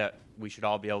beliefs that we should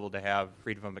all be able to have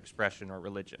freedom of expression or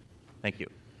religion? Thank you.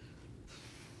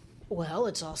 Well,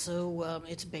 it's also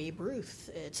it's Babe Ruth,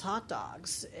 it's hot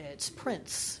dogs, it's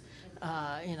Prince.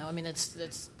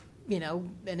 It's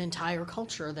an entire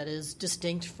culture that is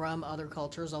distinct from other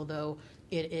cultures, although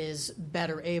it is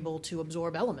better able to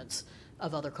absorb elements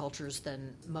of other cultures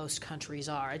than most countries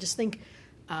are. I just think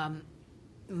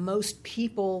most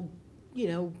people,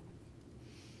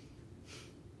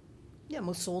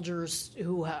 most soldiers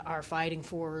who are fighting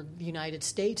for the United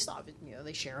States,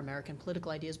 they share American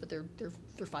political ideas, but they're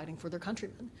fighting for their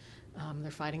countrymen.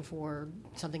 They're fighting for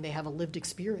something they have a lived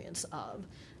experience of.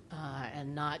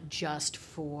 And not just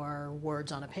for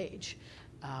words on a page.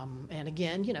 And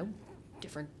again,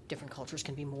 different cultures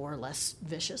can be more or less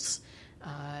vicious.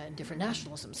 And different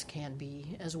nationalisms can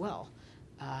be as well.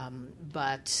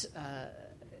 But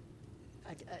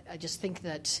I just think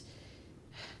that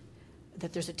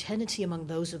there's a tendency among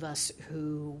those of us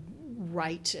who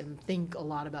write and think a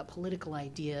lot about political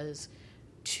ideas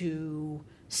to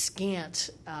scant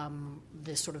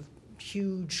this sort of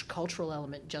huge cultural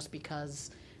element just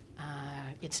because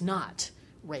it's not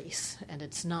race and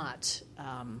it's not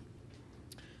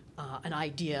an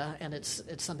idea, and it's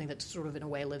something that sort of in a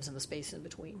way lives in the space in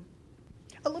between.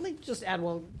 Let me just add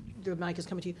while the mic is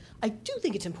coming to you. I do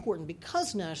think it's important,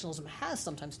 because nationalism has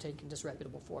sometimes taken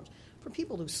disreputable forms, for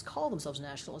people who call themselves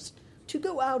nationalists to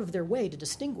go out of their way to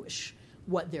distinguish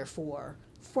what they're for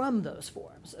from those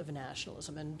forms of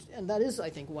nationalism. And that is, I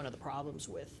think, one of the problems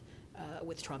with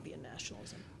Trumpian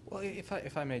nationalism. Well,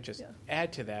 if I may just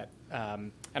add to that,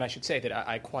 and I should say that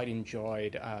I quite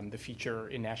enjoyed the feature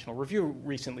in National Review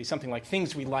recently, something like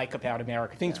Things We Like About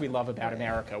America, Things We Love About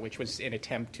America, which was an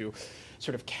attempt to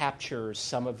sort of capture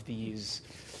some of these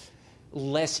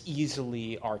less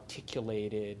easily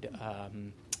articulated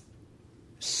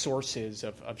sources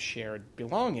of shared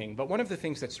belonging. But one of the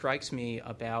things that strikes me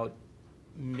about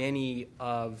many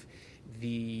of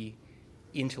the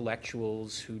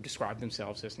intellectuals who describe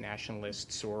themselves as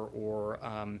nationalists or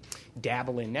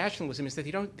dabble in nationalism is that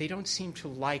they don't seem to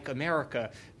like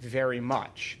America very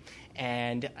much,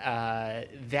 and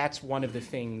that's one of the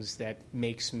things that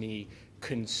makes me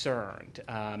concerned.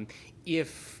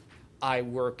 If I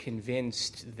were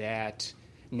convinced that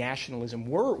nationalism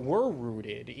were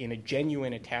rooted in a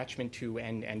genuine attachment to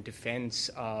and defense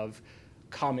of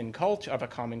a common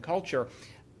culture,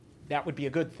 that would be a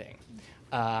good thing.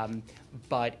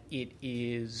 But it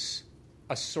is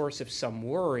a source of some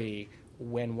worry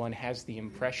when one has the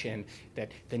impression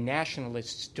that the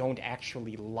nationalists don't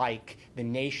actually like the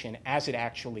nation as it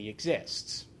actually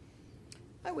exists.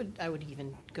 I would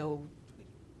even go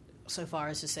so far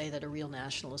as to say that a real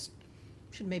nationalist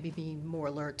should maybe be more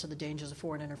alert to the dangers of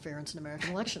foreign interference in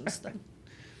American elections than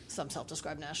some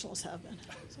self-described nationalists have been.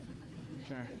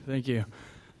 Sure. Thank you.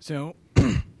 So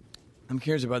I'm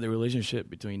curious about the relationship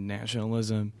between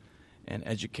nationalism and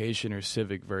education or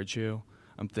civic virtue.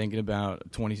 I'm thinking about a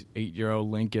 28-year-old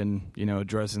Lincoln,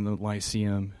 addressing the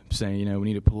Lyceum, saying, we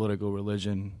need a political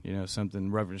religion,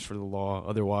 something reverence for the law.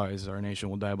 Otherwise, our nation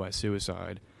will die by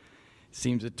suicide. It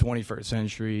seems that 21st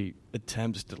century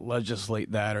attempts to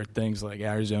legislate that are things like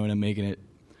Arizona making it,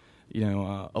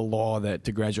 a law that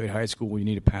to graduate high school you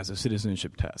need to pass a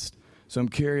citizenship test. So I'm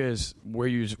curious,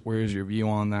 where's your view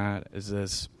on that?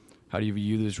 How do you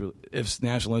view this? If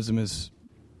nationalism is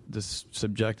this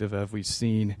subjective, as we've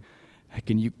seen,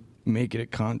 can you make it a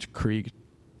concrete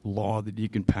law that you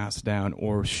can pass down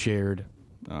or shared,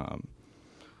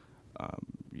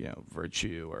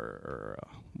 virtue or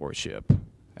worship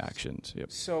actions?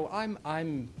 Yep. So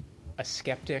I'm a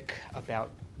skeptic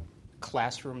about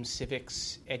classroom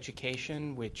civics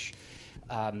education, which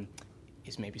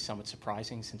is maybe somewhat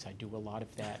surprising since I do a lot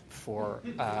of that for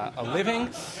a living.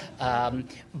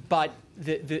 But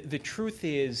the truth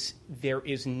is there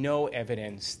is no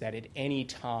evidence that at any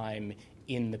time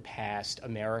in the past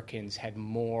Americans had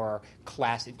more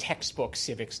textbook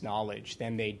civics knowledge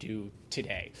than they do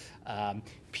today.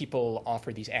 People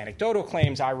offer these anecdotal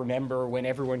claims. I remember when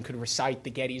everyone could recite the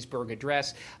Gettysburg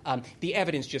Address. The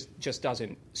evidence just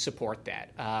doesn't support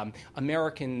that.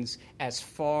 Americans, as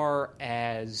far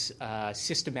as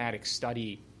systematic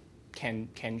study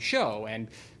can show, and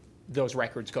those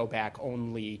records go back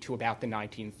only to about the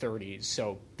 1930s,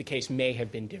 so the case may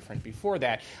have been different before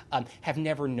that, have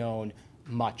never known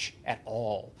much at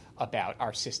all about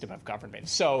our system of government.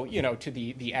 So, to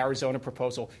the Arizona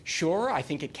proposal, sure, I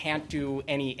think it can't do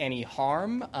any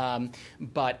harm,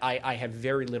 but I have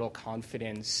very little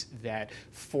confidence that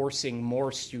forcing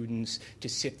more students to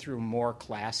sit through more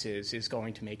classes is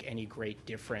going to make any great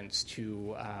difference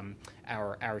to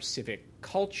our civic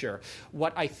culture.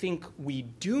 What I think we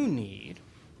do need,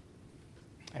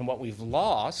 and what we've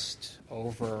lost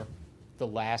over the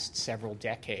last several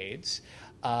decades,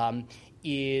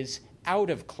 is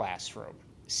out-of-classroom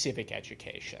civic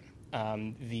education.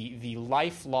 The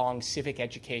lifelong civic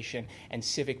education and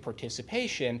civic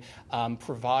participation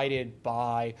provided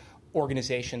by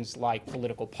organizations like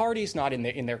political parties, not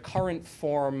in their current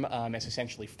form as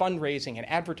essentially fundraising and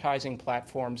advertising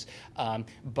platforms,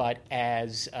 but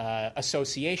as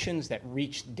associations that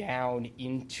reach down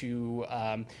into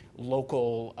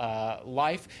local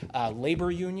life. Labor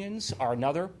unions are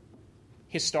another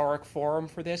historic forum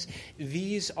for this.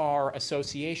 These are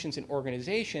associations and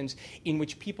organizations in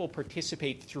which people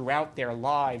participate throughout their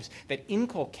lives that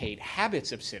inculcate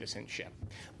habits of citizenship,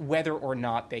 whether or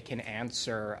not they can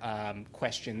answer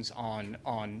questions on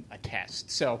a test.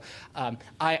 So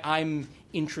I'm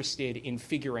interested in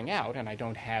figuring out, and I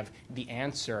don't have the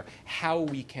answer, how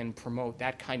we can promote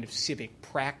that kind of civic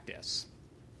practice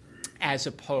as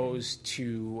opposed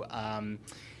to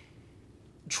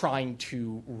trying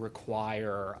to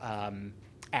require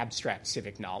abstract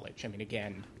civic knowledge. I mean,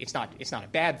 again, it's not a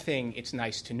bad thing. It's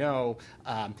nice to know,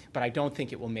 but I don't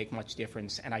think it will make much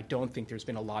difference, and I don't think there's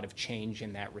been a lot of change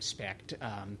in that respect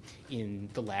in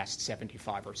the last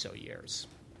 75 or so years.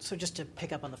 So just to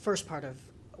pick up on the first part of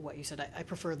what you said, I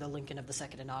prefer the Lincoln of the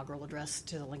Second Inaugural Address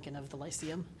to the Lincoln of the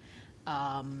Lyceum.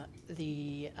 I'm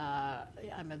a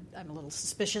little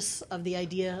suspicious of the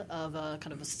idea of a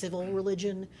kind of a civil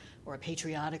religion or a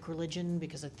patriotic religion,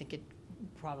 because I think it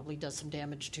probably does some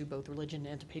damage to both religion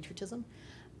and to patriotism.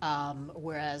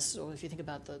 Whereas, if you think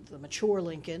about the mature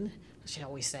Lincoln,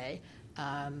 shall we say,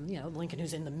 Lincoln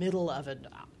who's in the middle of an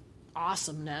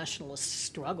awesome nationalist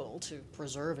struggle to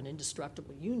preserve an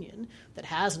indestructible union that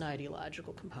has an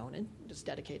ideological component, is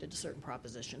dedicated to certain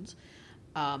propositions.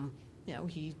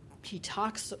 He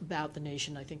talks about the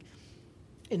nation, I think,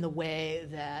 in the way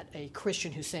that a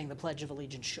Christian who's saying the Pledge of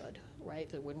Allegiance should, right?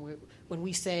 That when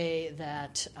we say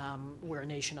that we're a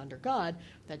nation under God,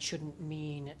 that shouldn't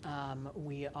mean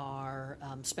we are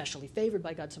specially favored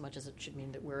by God so much as it should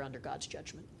mean that we're under God's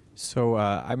judgment. So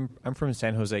I'm from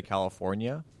San Jose,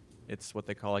 California. It's what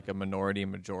they call like a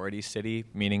minority-majority city,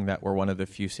 meaning that we're one of the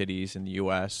few cities in the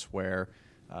U.S. where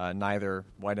neither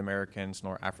white Americans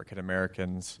nor African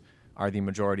Americans are the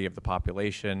majority of the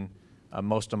population.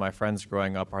 Most of my friends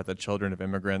growing up are the children of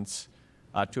immigrants.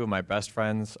 Two of my best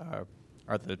friends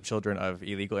are the children of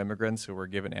illegal immigrants who were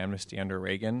given amnesty under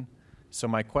Reagan. So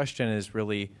my question is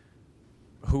really,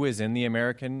 who is in the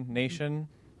American nation?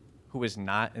 Who is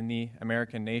not in the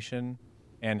American nation?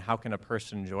 And how can a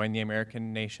person join the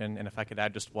American nation? And if I could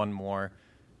add just one more,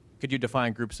 could you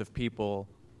define groups of people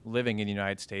living in the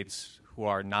United States who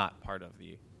are not part of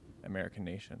the American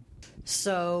nation?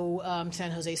 So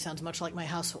San Jose sounds much like my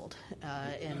household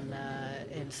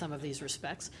in some of these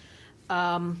respects.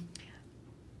 I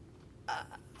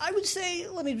would say,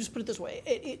 let me just put it this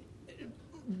way,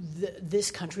 this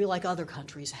country, like other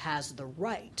countries, has the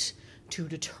right to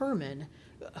determine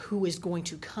who is going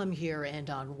to come here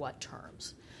and on what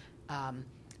terms. Part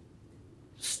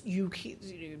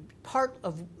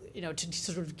of, to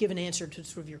sort of give an answer to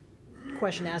sort of your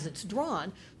question as it's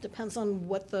drawn depends on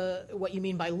what you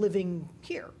mean by living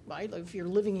here, right? If you're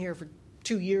living here for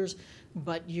 2 years,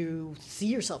 but you see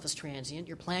yourself as transient,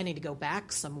 you're planning to go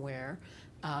back somewhere,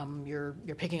 you're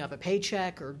picking up a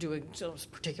paycheck or doing a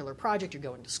particular project, you're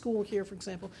going to school here, for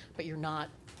example, but you're not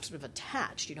sort of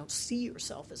attached, you don't see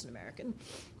yourself as an American,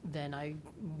 then I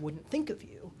wouldn't think of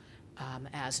you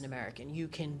as an American. You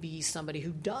can be somebody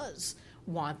who does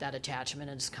want that attachment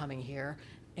and is coming here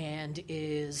and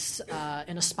is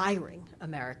an aspiring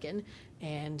American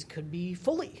and could be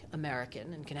fully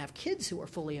American and can have kids who are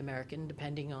fully American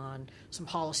depending on some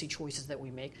policy choices that we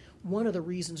make. One of the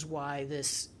reasons why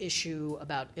this issue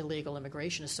about illegal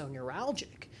immigration is so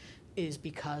neuralgic is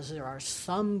because there are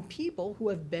some people who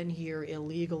have been here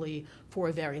illegally for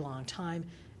a very long time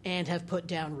and have put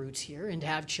down roots here and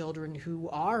have children who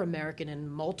are American in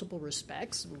multiple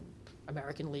respects,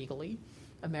 American legally,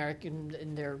 American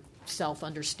in their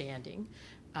self-understanding.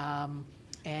 I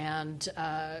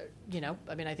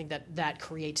think that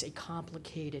creates a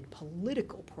complicated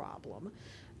political problem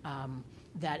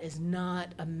that is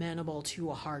not amenable to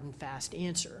a hard and fast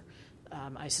answer.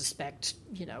 I suspect,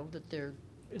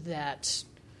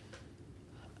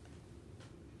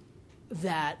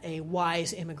 that a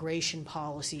wise immigration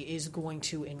policy is going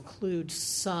to include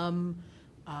some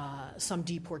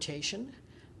deportation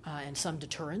and some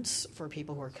deterrence for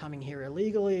people who are coming here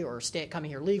illegally or coming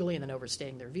here legally and then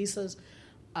overstaying their visas,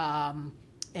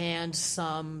 and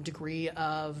some degree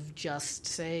of just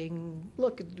saying,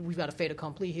 look, we've got a fait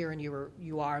accompli here, and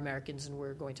you are Americans, and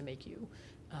we're going to make you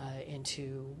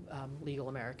into legal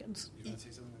Americans. You want to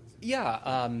say something?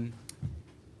 Yeah.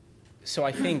 So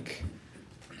I think,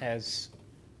 as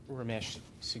Ramesh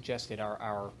suggested,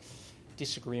 our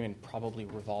disagreement probably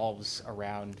revolves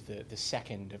around the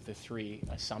second of the three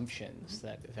assumptions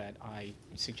that I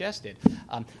suggested.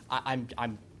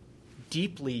 I'm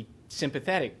deeply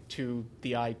sympathetic to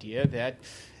the idea that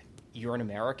you're an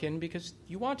American because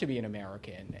you want to be an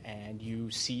American, and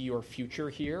you see your future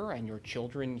here and your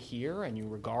children here, and you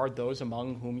regard those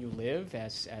among whom you live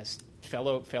as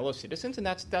fellow citizens, and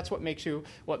that's what makes you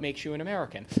an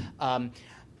American.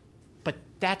 But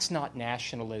that's not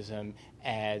nationalism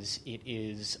as it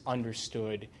is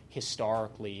understood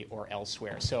historically or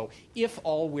elsewhere. So if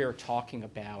all we're talking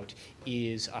about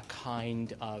is a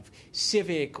kind of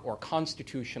civic or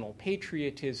constitutional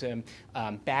patriotism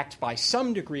backed by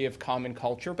some degree of common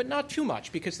culture, but not too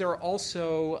much, because there are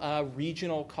also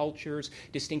regional cultures,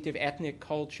 distinctive ethnic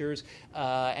cultures,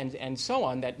 and so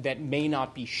on that may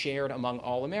not be shared among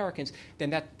all Americans,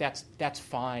 then that's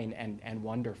fine and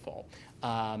wonderful.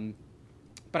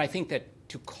 But I think that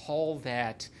to call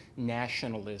that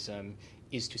nationalism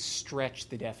is to stretch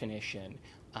the definition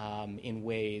in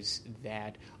ways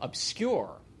that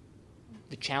obscure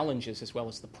the challenges as well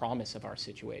as the promise of our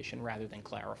situation rather than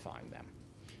clarifying them.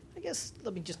 I guess,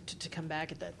 let me just to come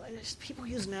back at that. People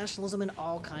use nationalism in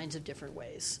all kinds of different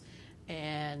ways.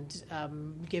 And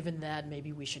given that,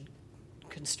 maybe we should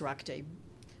construct a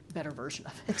better version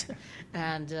of it.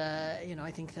 And,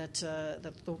 I think that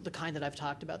the kind that I've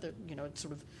talked about, that,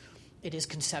 it is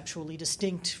conceptually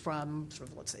distinct from sort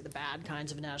of, let's say, the bad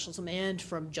kinds of nationalism and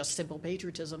from just simple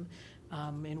patriotism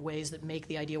in ways that make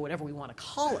the idea, whatever we want to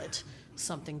call it,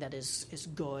 something that is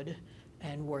good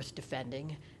and worth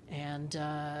defending. And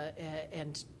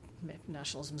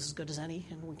nationalism is as good as any,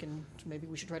 and maybe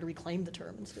we should try to reclaim the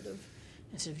term instead of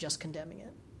just condemning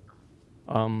it.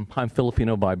 I'm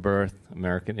Filipino by birth,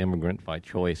 American immigrant by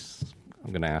choice.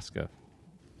 I'm going to ask a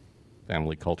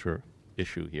family culture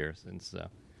issue here, since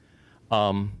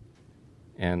and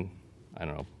I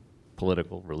don't know,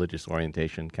 political, religious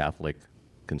orientation, Catholic,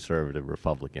 conservative,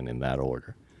 Republican, in that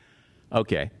order.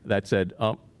 Okay, that said,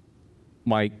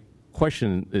 my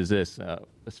question is this,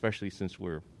 especially since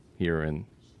we're here in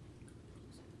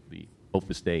the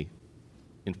Opus Dei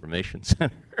Information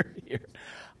Center here.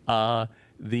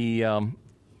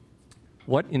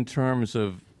 What in terms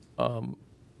of how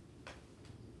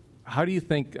do you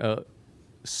think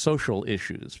social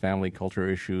issues, family culture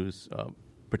issues,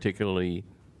 particularly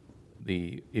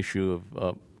the issue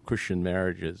of Christian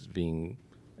marriages being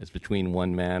as between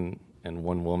one man and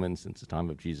one woman since the time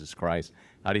of Jesus Christ,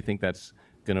 how do you think that's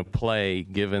going to play,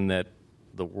 given that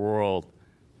the world,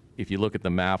 if you look at the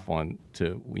map on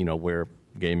to where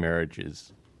gay marriage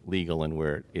is legal and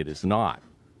where it is not,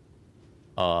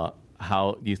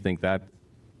 how do you think that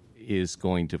is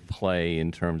going to play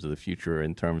in terms of the future,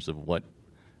 in terms of what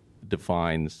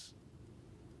defines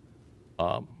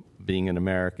being an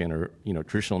American or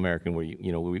traditional American, where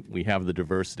we have the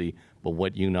diversity, but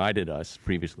what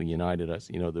previously united us,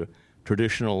 the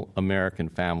traditional American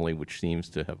family, which seems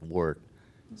to have worked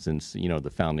since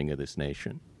the founding of this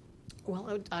nation?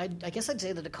 Well, I guess I'd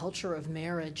say that the culture of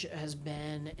marriage has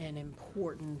been an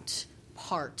important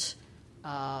part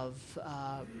of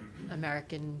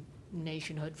American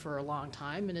nationhood for a long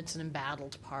time, and it's an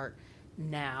embattled part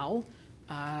now.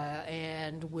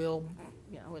 And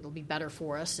it'll be better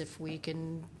for us if we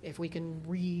can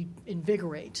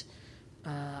reinvigorate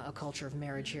a culture of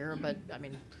marriage here. But I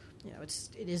mean,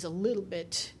 it is a little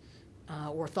bit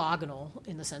orthogonal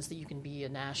in the sense that you can be a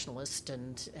nationalist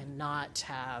and not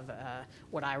have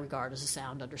what I regard as a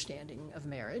sound understanding of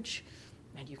marriage,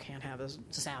 and you can't have a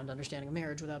sound understanding of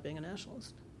marriage without being a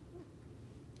nationalist.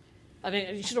 I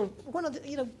mean,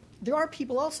 there are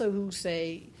people also who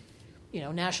say,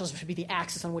 nationalism should be the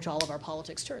axis on which all of our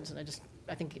politics turns, and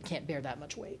I think it can't bear that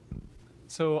much weight.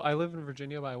 So I live in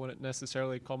Virginia, but I wouldn't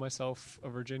necessarily call myself a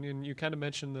Virginian. You kind of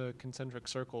mentioned the concentric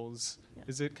circles. Yeah.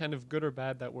 Is it kind of good or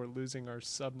bad that we're losing our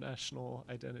subnational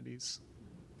identities?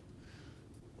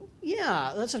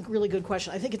 Yeah, that's a really good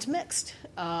question. I think it's mixed.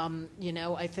 I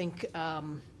think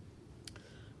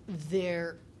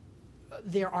there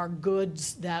are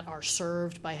goods that are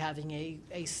served by having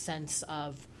a sense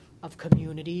of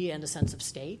community and a sense of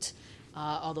state,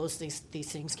 although these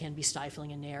things can be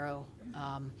stifling and narrow.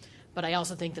 But I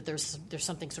also think that there's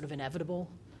something sort of inevitable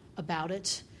about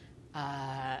it,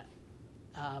 and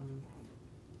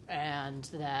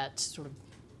that sort of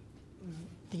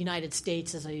the United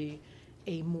States is a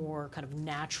more kind of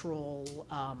natural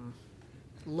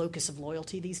locus of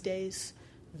loyalty these days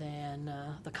than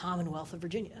the Commonwealth of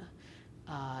Virginia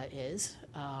is.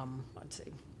 I'd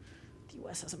say the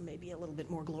U.S. has maybe a little bit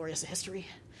more glorious history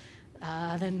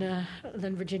than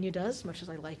Virginia does, as much as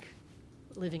I like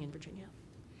living in Virginia.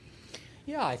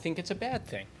 Yeah, I think it's a bad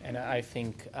thing. And I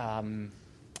think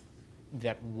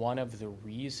that one of the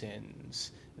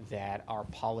reasons that our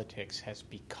politics has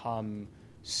become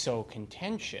so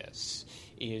contentious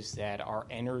is that our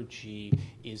energy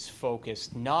is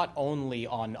focused not only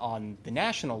on the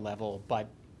national level, but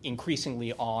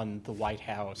increasingly on the White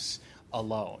House,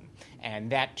 alone.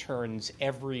 And that turns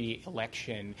every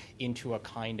election into a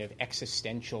kind of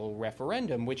existential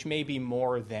referendum, which may be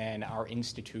more than our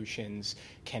institutions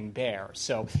can bear.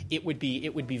 So it would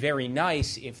be very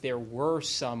nice if there were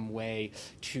some way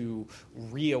to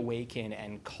reawaken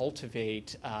and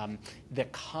cultivate the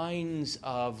kinds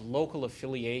of local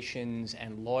affiliations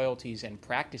and loyalties and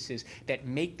practices that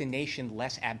make the nation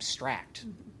less abstract,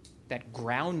 that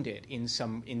ground it in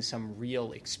some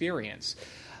real experience.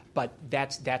 But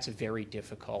that's a very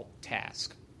difficult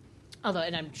task. Although,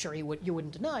 and I'm sure you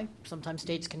wouldn't deny, sometimes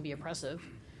states can be oppressive.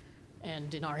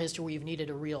 And in our history, we've needed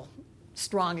a real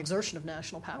strong exertion of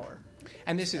national power.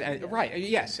 And this is right,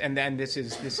 yes. And then this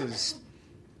is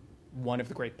one of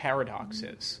the great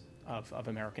paradoxes of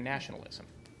American nationalism.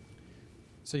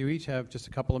 So you each have just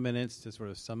a couple of minutes to sort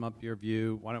of sum up your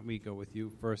view. Why don't we go with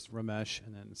you first, Ramesh,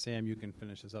 and then Sam, you can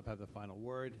finish this up, have the final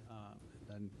word.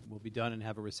 Then we'll be done and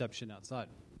have a reception outside.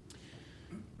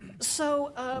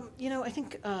 So, I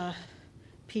think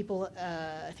people,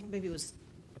 I think maybe it was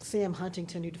Sam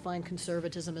Huntington who defined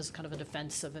conservatism as kind of a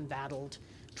defense of embattled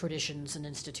traditions and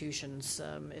institutions.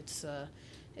 It's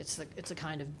a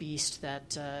kind of beast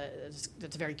that's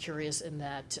very curious in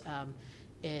that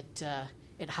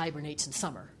it hibernates in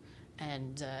summer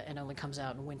and only comes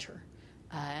out in winter.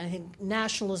 I think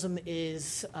nationalism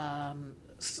is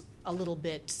a little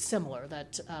bit similar,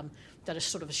 that a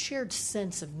sort of a shared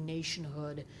sense of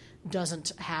nationhood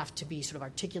doesn't have to be sort of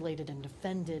articulated and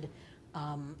defended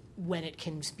when it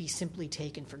can be simply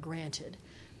taken for granted.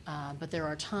 But there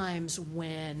are times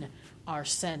when our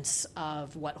sense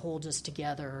of what holds us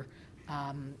together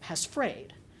has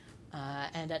frayed.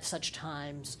 And at such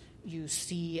times, you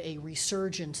see a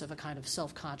resurgence of a kind of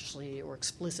self-consciously or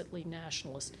explicitly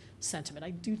nationalist sentiment.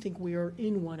 I do think we are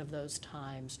in one of those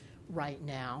times right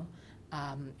now,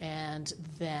 and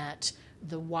that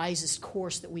the wisest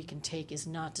course that we can take is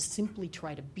not to simply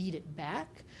try to beat it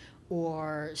back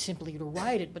or simply to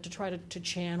ride it, but to try to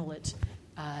channel it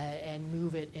and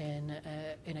move it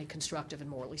in a constructive and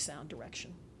morally sound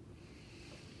direction.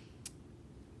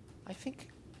 I think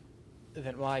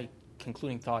that my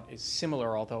concluding thought is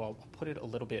similar, although I'll put it a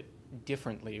little bit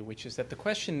differently, which is that the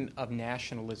question of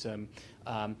nationalism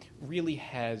really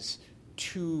has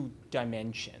two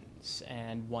dimensions,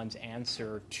 and one's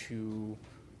answer to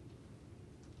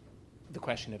the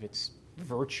question of its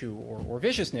virtue or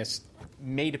viciousness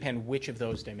may depend which of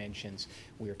those dimensions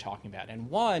we are talking about. And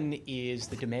one is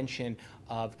the dimension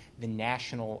of the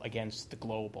national against the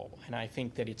global. And I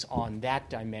think that it's on that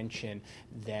dimension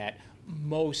that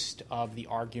most of the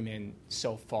argument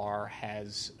so far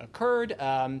has occurred.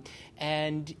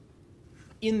 And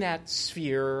in that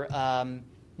sphere,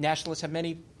 nationalists have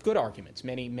many good arguments,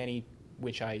 many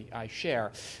which I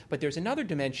share. But there's another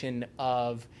dimension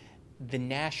of the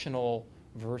national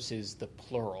versus the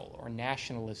plural, or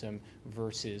nationalism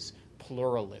versus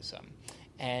pluralism.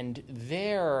 And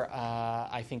there,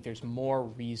 I think there's more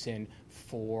reason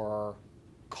for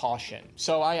caution.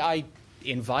 So I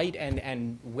invite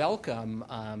and welcome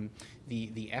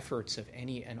the efforts of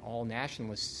any and all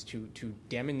nationalists to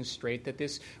demonstrate that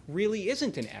this really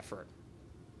isn't an effort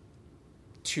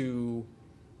to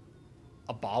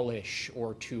abolish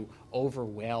or to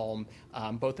overwhelm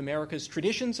both America's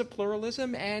traditions of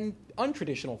pluralism and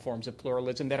untraditional forms of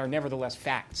pluralism that are nevertheless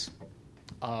facts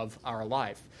of our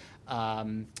life.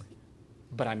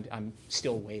 But I'm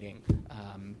still waiting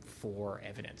for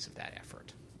evidence of that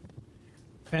effort.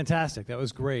 Fantastic. That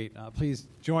was great. Please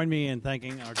join me in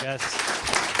thanking our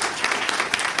guests.